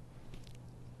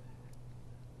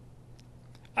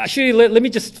 Actually, let me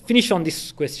just finish on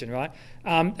this question, right?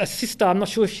 A sister, I'm not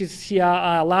sure if she's here,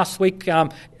 last week,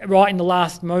 right in the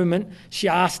last moment, she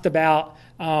asked about,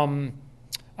 because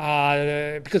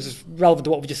it's relevant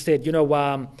to what we just said, didn't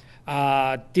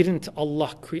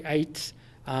Allah create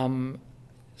some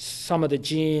of the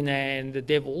jinn and the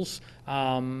devils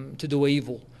to do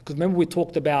evil? Because remember we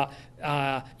talked about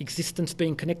existence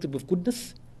being connected with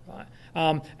goodness, right?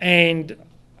 And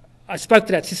I spoke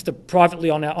to that sister privately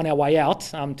on our way out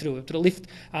to the lift,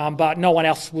 but no one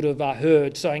else would have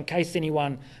heard. So in case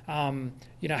anyone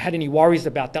had any worries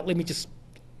about that, let me just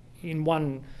in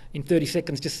 30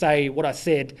 seconds just say what I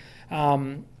said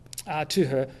to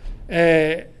her.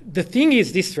 The thing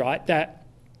is this, right, that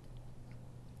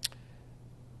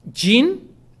jinn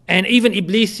and even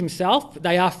Iblis himself,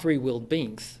 they are free-willed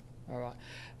beings. All right.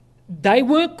 They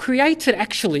weren't created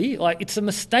actually, it's a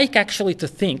mistake actually to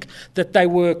think that they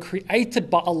were created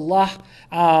by Allah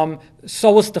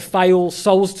so as to fail,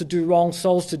 so as to do wrong,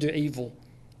 so as to do evil.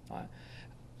 Right?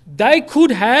 They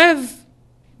could have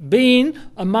been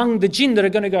among the jinn that are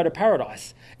going to go to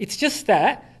paradise. It's just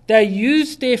that they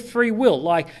use their free will.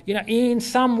 Like, in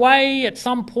some way, at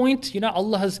some point,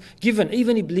 Allah has given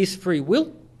even Iblis free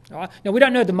will. Right? Now, we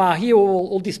don't know the Mahi or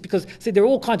all this because, see, there are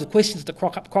all kinds of questions that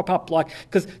crop up. Like,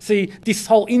 because, see, this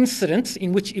whole incident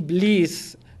in which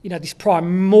Iblis, this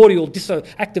primordial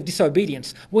act of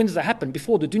disobedience, when does that happen?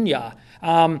 Before the dunya,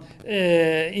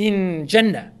 in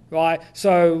Jannah. Right,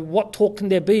 so what talk can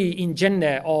there be in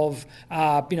Jannah of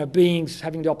beings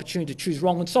having the opportunity to choose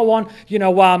wrong and so on?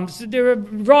 So there are a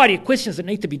variety of questions that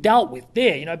need to be dealt with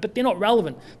there, but they're not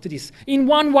relevant to this. In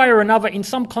one way or another, in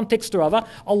some context or other,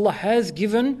 Allah has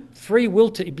given free will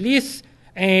to Iblis,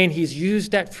 and He's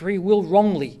used that free will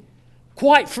wrongly,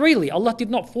 quite freely. Allah did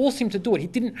not force him to do it; He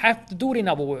didn't have to do it. In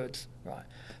other words, right.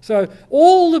 So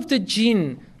all of the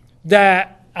jinn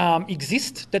that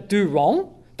exist that do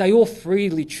wrong, they all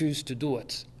freely choose to do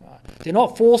it. Right? They're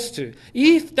not forced to.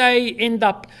 If they end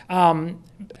up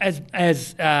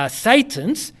as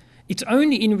Satans, it's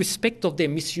only in respect of their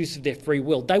misuse of their free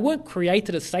will. They weren't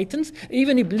created as Satans.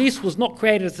 Even Iblis was not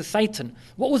created as a Satan.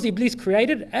 What was Iblis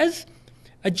created as?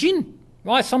 A jinn.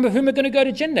 Right? Some of whom are going to go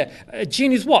to Jannah. A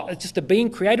jinn is what? It's just a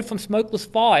being created from smokeless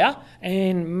fire,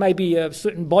 and maybe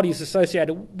certain bodies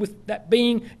associated with that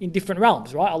being in different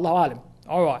realms. Right? Allahu Alam.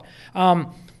 All right.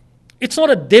 It's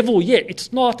not a devil yet.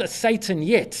 It's not a Satan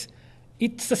yet.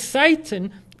 It's a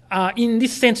Satan in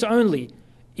this sense only.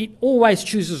 It always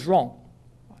chooses wrong.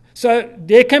 So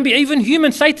there can be even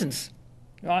human Satans.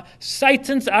 Right?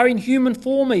 Satans are in human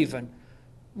form even.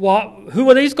 Who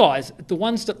are these guys? The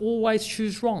ones that always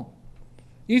choose wrong.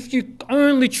 If you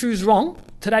only choose wrong,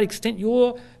 to that extent,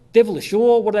 you're devilish.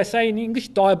 You're, what do they say in English?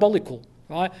 Diabolical.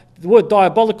 Right? The word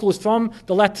diabolical is from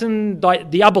the Latin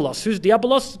diabolos. Who's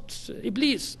diabolos? It's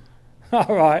Iblis.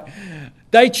 All right.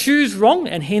 They choose wrong,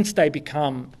 and hence they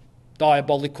become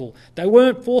diabolical. They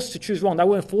weren't forced to choose wrong. They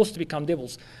weren't forced to become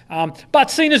devils. But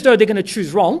seen as though they're going to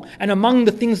choose wrong, and among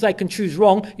the things they can choose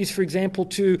wrong is, for example,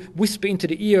 to whisper into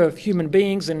the ear of human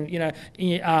beings and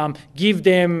give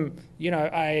them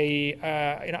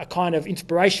a kind of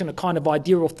inspiration, a kind of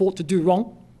idea or thought to do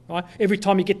wrong. Right? Every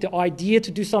time you get the idea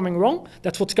to do something wrong,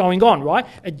 that's what's going on, right?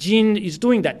 A jinn is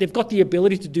doing that. They've got the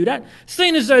ability to do that.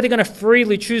 Seen as though they're going to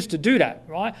freely choose to do that,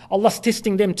 right? Allah's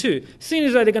testing them too. Seen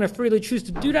as though they're going to freely choose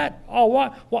to do that,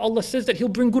 right? Well, Allah says that He'll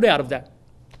bring good out of that.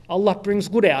 Allah brings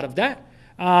good out of that.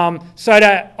 So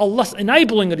that Allah's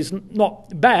enabling it is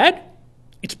not bad.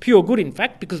 It's pure good, in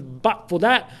fact, because but for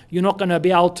that, you're not going to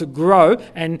be able to grow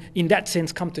and, in that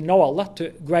sense, come to know Allah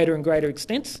to greater and greater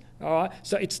extents. All right?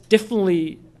 So it's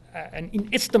definitely an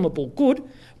inestimable good,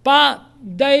 but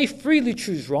they freely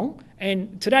choose wrong,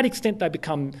 and to that extent they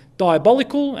become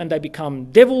diabolical and they become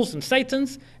devils and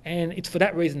Satans, and it's for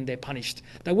that reason they're punished.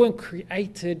 They weren't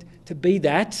created to be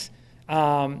that,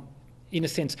 in a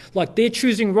sense. Like, their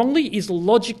choosing wrongly is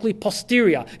logically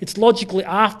posterior. It's logically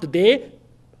after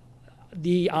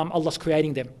Allah's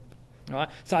creating them. Right?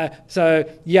 So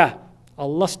yeah,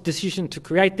 Allah's decision to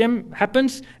create them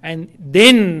happens, and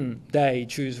then they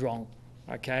choose wrong.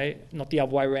 Okay, not the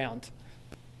other way around.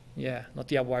 Yeah, not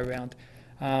the other way around.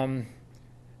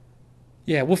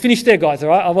 We'll finish there, guys,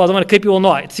 all right? Otherwise, I'm going to keep you all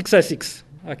night. It's 6:06.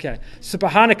 Okay.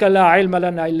 سبحانك لا علم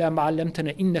لنا إلا ما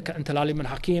علمتنا إنك أنت العليم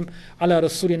الحكيم على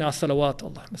رسولنا صلوات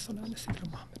اللهم صل على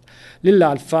سيدنا محمد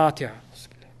لله الفاتحة.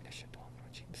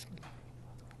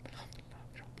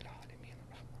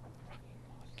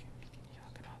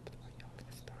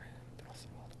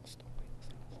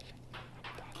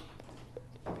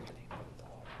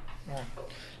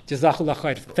 Jazakallah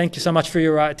khair. Thank you so much for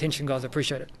your attention, guys. I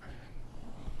appreciate it.